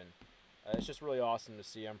that. And it's just really awesome to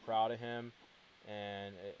see. I'm proud of him,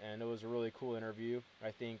 and it was a really cool interview.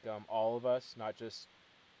 I think all of us, not just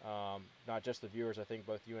the viewers, I think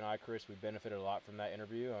both you and I, Chris, we benefited a lot from that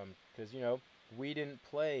interview because, we didn't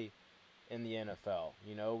play in the NFL.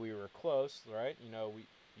 We were close, right?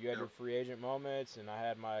 You had your free agent moments, and I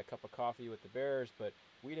had my cup of coffee with the Bears, but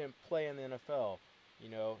we didn't play in the NFL.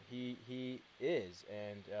 He is,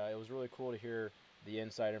 and it was really cool to hear the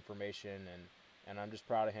inside information, and I'm just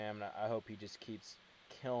proud of him, and I hope he just keeps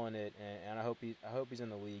killing it, and I hope he's in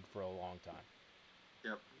the league for a long time.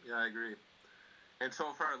 Yep, yeah, I agree. And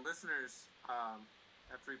so for our listeners,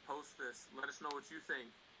 after we post this, let us know what you think.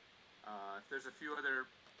 If there's a few other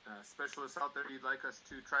specialists out there you'd like us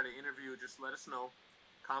to try to interview, just let us know.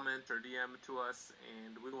 Comment or DM to us,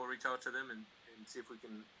 and we will reach out to them and see if we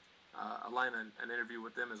can align an interview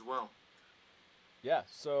with them as well. Yeah,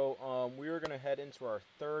 so we are going to head into our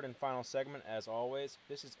third and final segment, as always.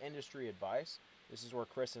 This is industry advice. This is where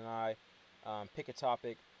Chris and I pick a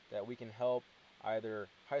topic that we can help either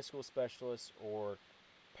high school specialists or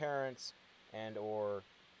parents and or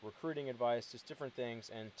recruiting advice, just different things.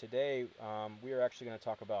 And today we are actually going to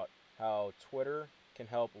talk about how Twitter can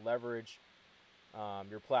help leverage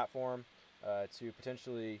your platform to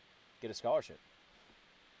potentially get a scholarship.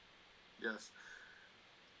 Yes.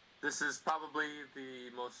 This is probably the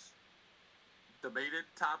most debated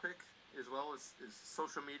topic, as well as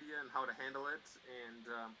social media and how to handle it.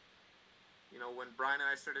 And, when Brian and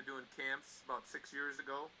I started doing camps about 6 years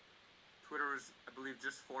ago, Twitter was, I believe,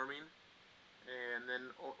 just forming. And then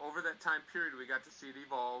over that time period, we got to see it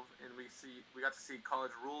evolve, and we got to see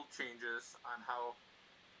college rule changes on how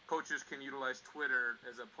coaches can utilize Twitter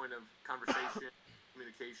as a point of conversation,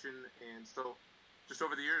 communication. And so just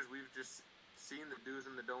over the years, we've just seen the do's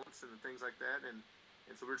and the don'ts and the things like that. And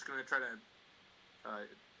so we're just going to try to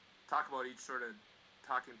talk about each sort of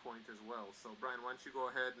talking point as well. So, Brian, why don't you go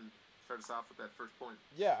ahead and start us off with that first point?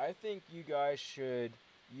 Yeah, I think you guys should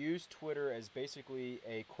use Twitter as basically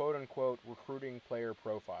a quote-unquote recruiting player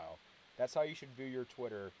profile. That's how you should view your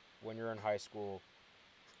Twitter when you're in high school.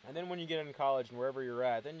 And then when you get in college and wherever you're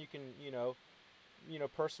at, then you can,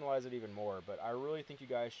 personalize it even more. But I really think you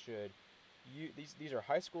guys should. These are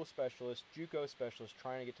high school specialists, JUCO specialists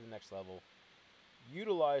trying to get to the next level.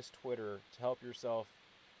 Utilize Twitter to help yourself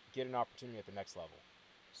get an opportunity at the next level.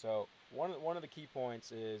 So one of the key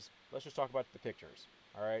points is, let's just talk about the pictures,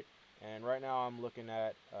 all right? And right now I'm looking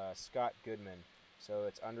at Scott Goodman. So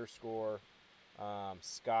it's _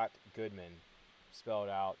 Scott Goodman spelled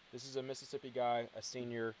out. This is a Mississippi guy, a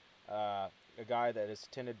senior, a guy that has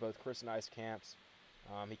attended both Chris and I's camps.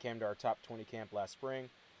 He came to our top 20 camp last spring.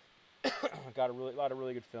 Got a lot of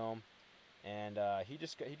really good film, and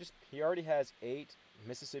he already has 8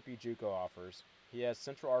 Mississippi JUCO offers. he has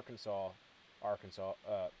Central Arkansas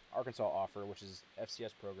offer, which is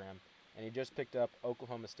FCS program, and he just picked up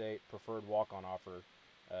Oklahoma State preferred walk-on offer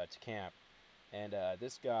to camp. And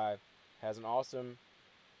this guy has an awesome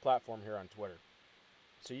platform here on Twitter.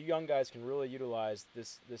 So you young guys can really utilize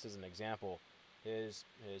this as an example. His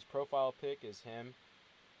profile pic is him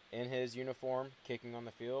in his uniform kicking on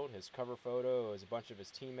the field. His cover photo is a bunch of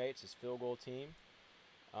his teammates, his field goal team.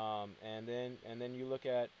 And then you look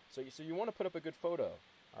at so you want to put up a good photo.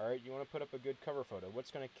 All right, you want to put up a good cover photo.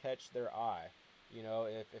 What's going to catch their eye? You know,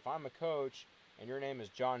 if I'm a coach and your name is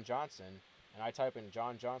John Johnson and I type in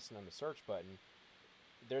John Johnson on the search button,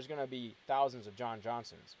 there's going to be thousands of John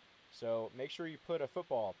Johnsons. So make sure you put a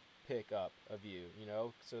football pic up of you, you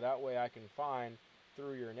know, so that way I can find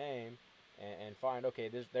through your name and find, okay,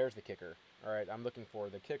 there's the kicker. All right, I'm looking for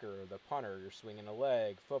the kicker, the punter, you're swinging a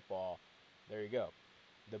leg, football. There you go.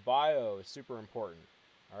 The bio is super important.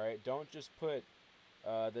 All right, don't just put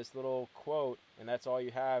this little quote and that's all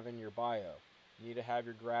you have in your bio. You need to have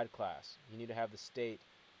your grad class. You need to have the state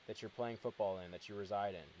that you're playing football in, that you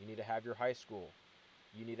reside in. You need to have your high school.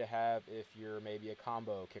 You need to have, if you're maybe a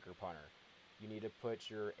combo kicker punter, you need to put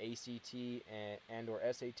your ACT and or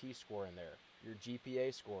SAT score in there, your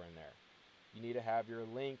GPA score in there. You need to have your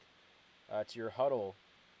link to your huddle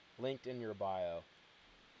linked in your bio.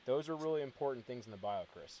 Those are really important things in the bio,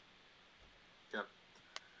 Chris. Yep.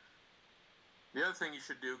 The other thing you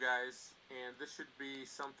should do, guys, and this should be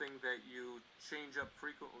something that you change up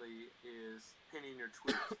frequently, is pinning your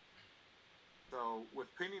tweets. So with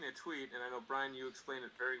pinning a tweet, and I know, Brian, you explained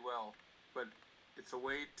it very well, but it's a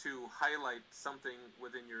way to highlight something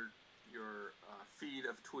within your feed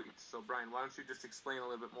of tweets. So, Brian, why don't you just explain a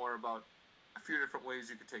little bit more about a few different ways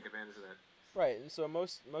you could take advantage of that? Right, and so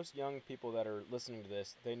most young people that are listening to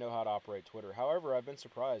this, they know how to operate Twitter. However, I've been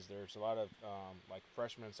surprised. There's a lot of like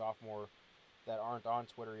freshmen and sophomore that aren't on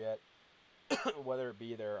Twitter yet, whether it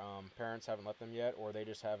be their parents haven't let them yet, or they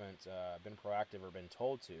just haven't been proactive or been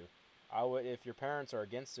told to. I would, if your parents are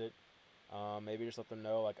against it, maybe just let them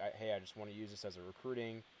know, like, hey, I just want to use this as a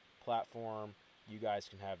recruiting platform. You guys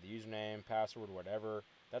can have the username, password, whatever.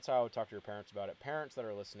 That's how I would talk to your parents about it. Parents that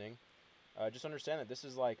are listening, just understand that this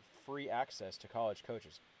is like free access to college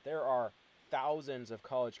coaches. There are thousands of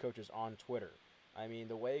college coaches on Twitter. I mean,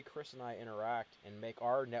 the way Chris and I interact and make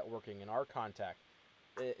our networking and our contact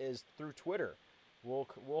is through Twitter.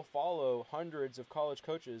 We'll follow hundreds of college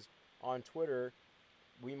coaches on Twitter.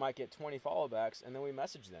 We might get 20 follow backs, and then we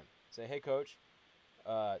message them. Say, hey, coach,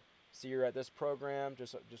 see you're at this program.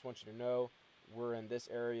 Just want you to know we're in this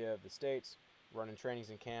area of the States, running trainings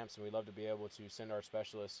and camps, and we'd love to be able to send our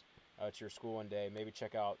specialists to your school one day. Maybe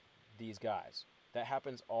check out these guys. That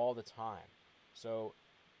happens all the time. So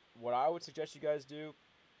what I would suggest you guys do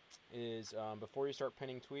is before you start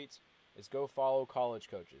pinning tweets is go follow college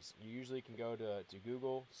coaches. You usually can go to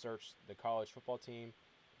Google, search the college football team.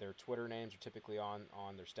 Their Twitter names are typically on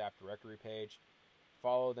their staff directory page.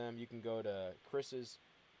 Follow them. You can go to Chris's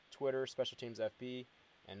Twitter, Special Teams FB,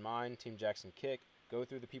 and mine, Team Jackson Kick. Go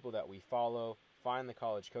through the people that we follow. Find the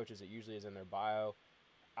college coaches. It usually is in their bio.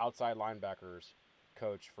 Outside linebackers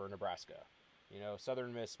coach for Nebraska. You know,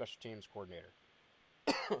 Southern Miss Special Teams coordinator.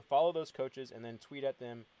 Follow those coaches and then tweet at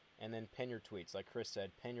them and then pin your tweets. Like Chris said,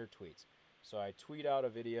 pin your tweets. So I tweet out a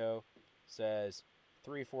video, says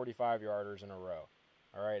 3 45-yarders in a row.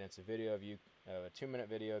 All right, and it's a video of you, a 2-minute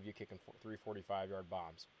video of you kicking 3 45-yard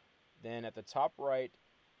bombs. Then at the top right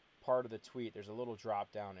part of the tweet, there's a little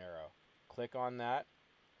drop-down arrow. Click on that,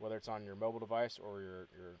 whether it's on your mobile device or your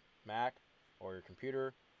Mac or your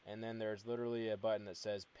computer, and then there's literally a button that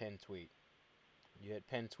says pin tweet. You hit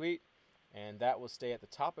pin tweet, and that will stay at the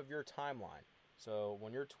top of your timeline. So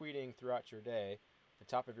when you're tweeting throughout your day, the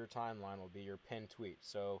top of your timeline will be your pin tweet.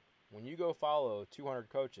 So when you go follow 200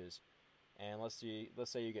 coaches, and let's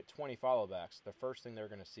say you get 20 follow backs, the first thing they're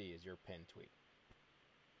going to see is your pin tweet.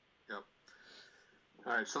 Yep.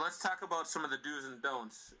 All right, so let's talk about some of the do's and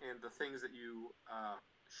don'ts and the things that you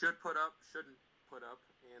should put up, shouldn't put up.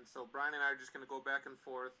 And so Brian and I are just going to go back and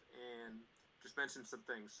forth and just mention some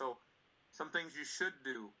things. So some things you should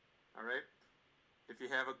do, all right? If you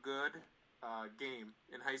have a good game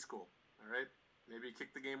in high school, all right? Maybe you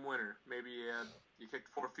kicked the game winner. Maybe you kicked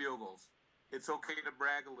 4 field goals. It's okay to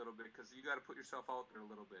brag a little bit because you got to put yourself out there a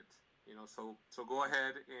little bit, you know. So go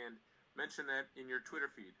ahead and mention that in your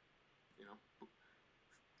Twitter feed. You know,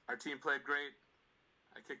 our team played great.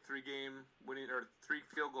 I kicked 3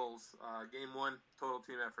 field goals. Game 1, total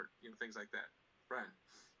team effort. You know, things like that. Brian.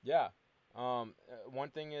 Yeah. One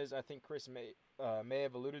thing is, I think Chris may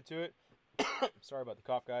have alluded to it. Sorry about the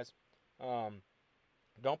cough, guys.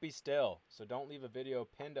 Don't be stale. So don't leave a video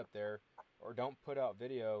pinned up there or don't put out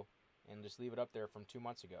video and just leave it up there from 2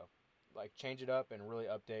 months ago. Like, change it up and really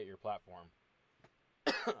update your platform.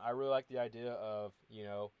 I really like the idea of,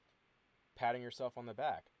 patting yourself on the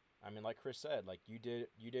back. I mean, like Chris said, like you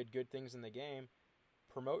did good things in the game.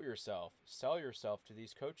 Promote yourself, sell yourself to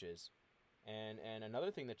these coaches. And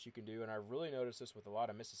another thing that you can do, and I've really noticed this with a lot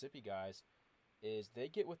of Mississippi guys, is they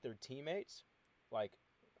get with their teammates, like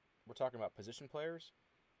we're talking about position players,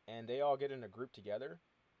 and they all get in a group together.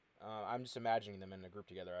 I'm just imagining them in a group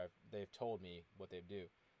together. They've told me what they do.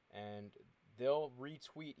 And they'll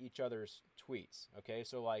retweet each other's tweets, okay?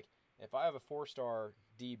 So, like, if I have a 4-star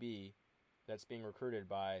DB that's being recruited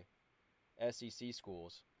by SEC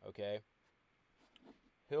schools, okay,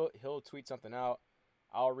 he'll tweet something out,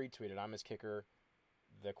 I'll retweet it. I'm his kicker.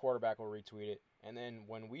 The quarterback will retweet it. And then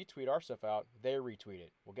when we tweet our stuff out, they retweet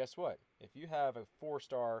it. Well, guess what? If you have a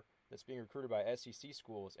 4-star that's being recruited by SEC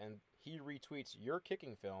schools and he retweets your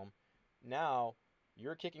kicking film, now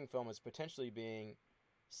your kicking film is potentially being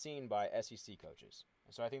seen by SEC coaches.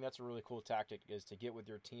 And so I think that's a really cool tactic, is to get with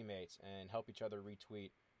your teammates and help each other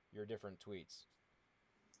retweet your different tweets.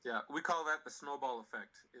 Yeah, we call that the snowball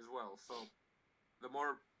effect as well. So the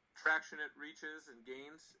more traction it reaches and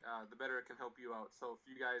gains, the better it can help you out. So if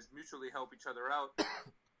you guys mutually help each other out,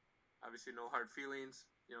 obviously no hard feelings,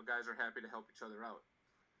 guys are happy to help each other out.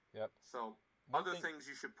 Yep. So other things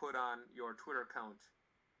you should put on your Twitter account.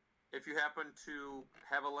 If you happen to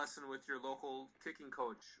have a lesson with your local kicking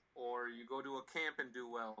coach, or you go to a camp and do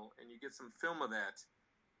well, and you get some film of that,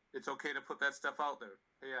 it's okay to put that stuff out there.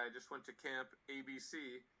 Hey, I just went to camp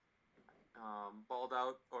ABC, balled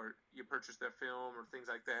out, or you purchased their film or things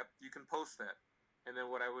like that. You can post that. And then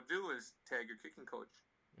what I would do is tag your kicking coach.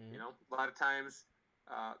 Mm-hmm. A lot of times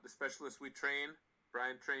the specialists we train,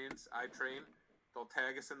 Brian trains, I train, they'll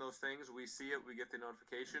tag us in those things. We see it. We get the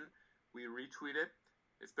notification. We retweet it.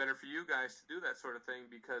 It's better for you guys to do that sort of thing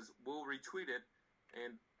because we'll retweet it,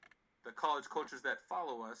 and the college coaches that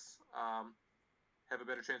follow us have a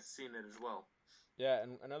better chance of seeing it as well. Yeah,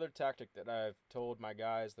 and another tactic that I've told my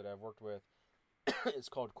guys that I've worked with is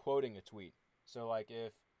called quoting a tweet. So, like,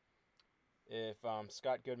 if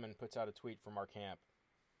Scott Goodman puts out a tweet from our camp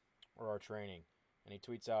or our training, and he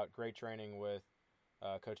tweets out, "Great training with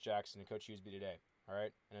Coach Jackson and Coach Hughesby today," all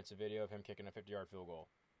right? And it's a video of him kicking a 50-yard field goal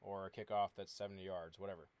or a kickoff that's 70 yards,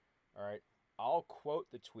 whatever, all right? I'll quote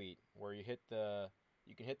the tweet where you can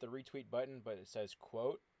hit the retweet button, but it says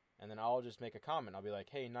quote, and then I'll just make a comment. I'll be like,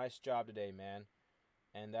 "Hey, nice job today, man,"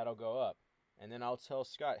 and that'll go up. And then I'll tell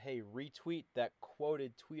Scott, "Hey, retweet that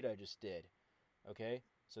quoted tweet I just did," okay?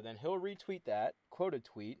 So then he'll retweet that quoted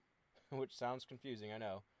tweet, which sounds confusing, I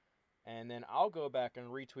know, and then I'll go back and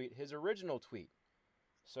retweet his original tweet.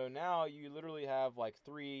 So now you literally have like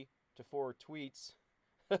 3 to 4 tweets,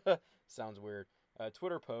 sounds weird,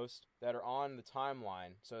 Twitter posts that are on the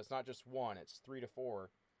timeline. So it's not just one, it's 3 to 4,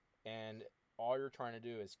 and all you're trying to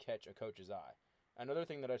do is catch a coach's eye. Another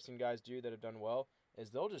thing that I've seen guys do that have done well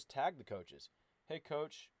is they'll just tag the coaches. "Hey,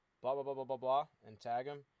 coach, blah, blah, blah, blah, blah, blah," and tag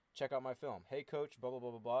them. "Check out my film." "Hey, coach, blah, blah,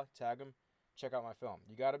 blah, blah, blah," tag them. "Check out my film."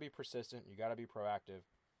 You got to be persistent. You got to be proactive.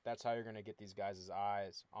 That's how you're going to get these guys'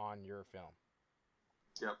 eyes on your film.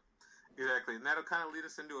 Yep, exactly. And that'll kind of lead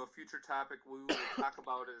us into a future topic we will talk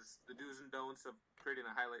about is the do's and don'ts of creating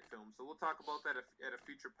a highlight film. So we'll talk about that at a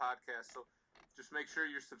future podcast. So just make sure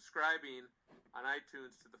you're subscribing on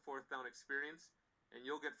iTunes to the Fourth Down Experience, and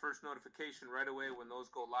you'll get first notification right away when those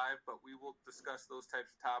go live. But we will discuss those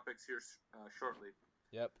types of topics here shortly.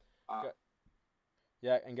 Yep.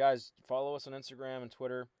 Yeah, and guys, follow us on Instagram and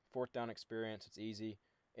Twitter, Fourth Down Experience. It's easy.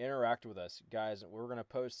 Interact with us. Guys, we're going to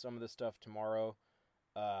post some of this stuff tomorrow.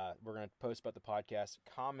 We're going to post about the podcast.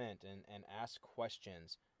 Comment and ask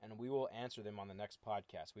questions, and we will answer them on the next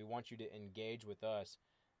podcast. We want you to engage with us.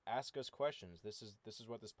 Ask us questions. This is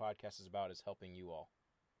what this podcast is about, is helping you all.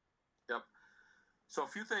 Yep. So a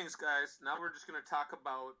few things, guys. Now we're just going to talk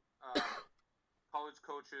about college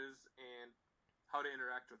coaches and how to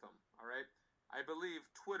interact with them, all right? I believe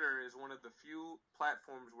Twitter is one of the few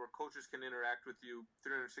platforms where coaches can interact with you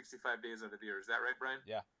 365 days out of the year. Is that right, Brian?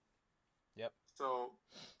 Yeah. Yep. So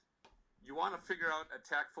you want to figure out a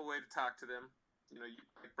tactful way to talk to them. Like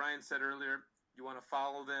Brian said earlier, you want to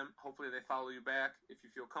follow them. Hopefully they follow you back. If you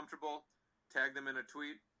feel comfortable, tag them in a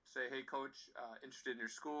tweet. Say, "Hey, coach, interested in your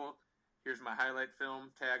school. Here's my highlight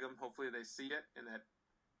film." Tag them. Hopefully they see it, and that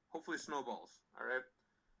hopefully snowballs. All right?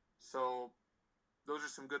 So those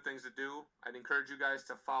are some good things to do. I'd encourage you guys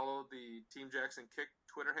to follow the Team Jackson Kick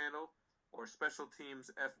Twitter handle or Special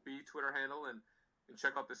Teams FB Twitter handle and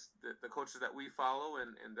check out the coaches that we follow,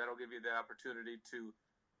 and that'll give you the opportunity to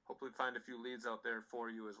hopefully find a few leads out there for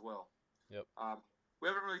you as well. Yep. we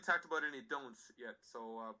haven't really talked about any don'ts yet.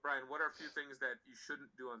 So, Brian, what are a few things that you shouldn't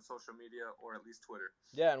do on social media or at least Twitter?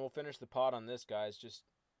 Yeah, and we'll finish the pod on this, guys. Just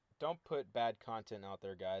don't put bad content out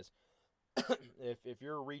there, guys. If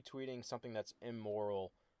you're retweeting something that's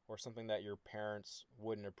immoral or something that your parents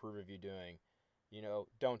wouldn't approve of you doing,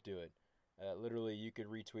 don't do it. Literally, you could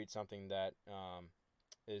retweet something that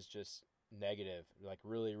is just negative, like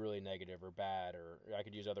really, really negative or bad, or I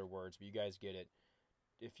could use other words, but you guys get it.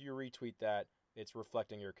 If you retweet that, it's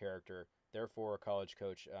reflecting your character. Therefore, a college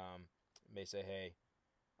coach may say, hey,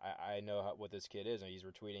 I know what this kid is, and he's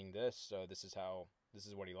retweeting this, so this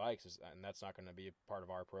is what he likes, and that's not going to be a part of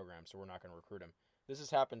our program, so we're not going to recruit him. This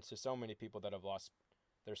has happened to so many people that have lost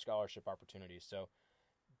their scholarship opportunities. So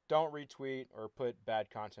don't retweet or put bad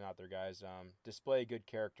content out there, guys. Display good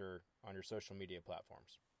character on your social media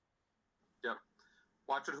platforms. Yep.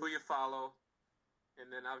 Watch it who you follow,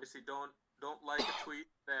 and then obviously don't like a tweet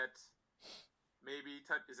that maybe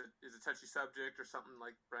is a touchy subject or something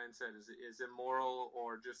like Brian said is immoral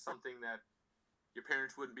or just something that your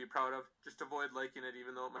parents wouldn't be proud of. Just avoid liking it,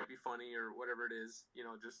 even though it might be funny or whatever it is.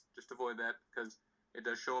 Just avoid that because it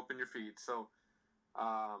does show up in your feed. So,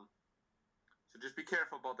 so just be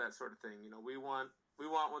careful about that sort of thing. We want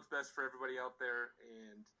what's best for everybody out there,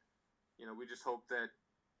 and we just hope that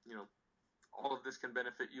all of this can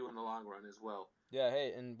benefit you in the long run as well. Yeah.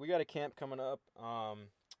 Hey, and we got a camp coming up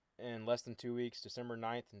in less than 2 weeks, December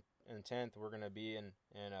 9th and 10th. We're going to be in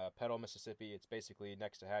Petal, Mississippi. It's basically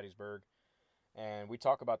next to Hattiesburg. And we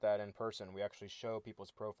talk about that in person. We actually show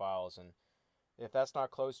people's profiles. And if that's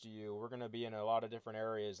not close to you, we're going to be in a lot of different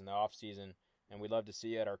areas in the off season, and we'd love to see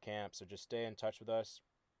you at our camp. So just stay in touch with us,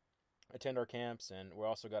 attend our camps, and we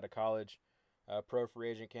also got a college pro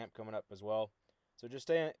free agent camp coming up as well. So just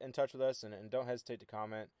stay in touch with us, and don't hesitate to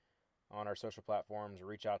comment on our social platforms or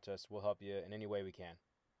reach out to us. We'll help you in any way we can.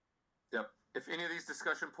 Yep. If any of these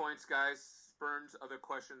discussion points, guys, spurns other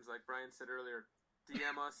questions, like Brian said earlier,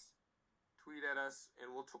 DM us. Tweet at us, and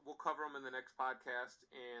we'll cover them in the next podcast.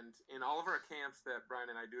 And in all of our camps that Brian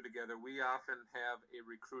and I do together, we often have a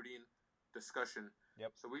recruiting discussion.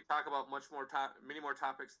 Yep. So we talk about many more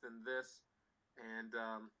topics than this, and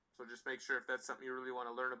so just make sure if that's something you really want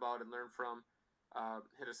to learn about and learn from,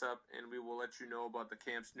 hit us up, and we will let you know about the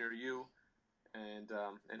camps near you, and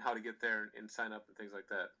how to get there and sign up and things like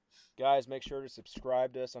that. Guys, make sure to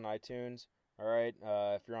subscribe to us on iTunes. All right,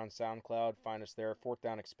 if you're on SoundCloud, find us there, Fourth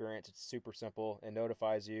Down Experience. It's super simple. It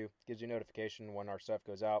notifies you, gives you notification when our stuff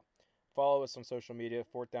goes out. Follow us on social media,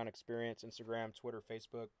 Fourth Down Experience, Instagram, Twitter,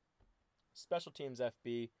 Facebook. Special Teams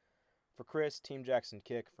FB. For Chris, Team Jackson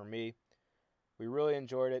Kick. For me, we really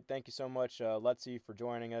enjoyed it. Thank you so much, Lutzy, for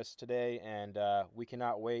joining us today, and we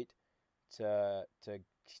cannot wait to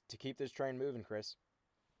keep this train moving, Chris.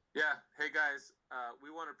 Yeah. Hey, guys,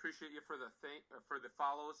 we want to appreciate you for the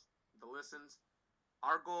follows, the listens.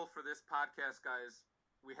 Our goal for this podcast, guys,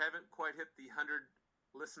 we haven't quite hit the 100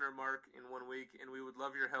 listener mark in 1 week, and we would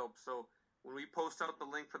love your help. So when we post out the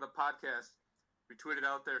link for the podcast, retweet it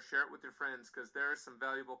out there, share it with your friends, because there is some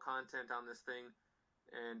valuable content on this thing,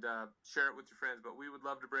 and share it with your friends. But we would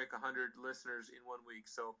love to break 100 listeners in 1 week.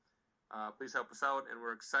 So please help us out, and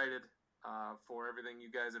we're excited for everything you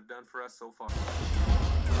guys have done for us so far.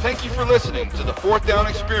 Thank you for listening to the Fourth Down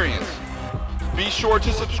Experience. Be sure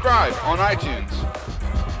to subscribe on iTunes.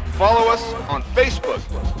 Follow us on Facebook,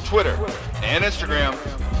 Twitter, and Instagram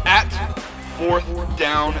at Fourth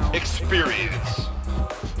Down Experience.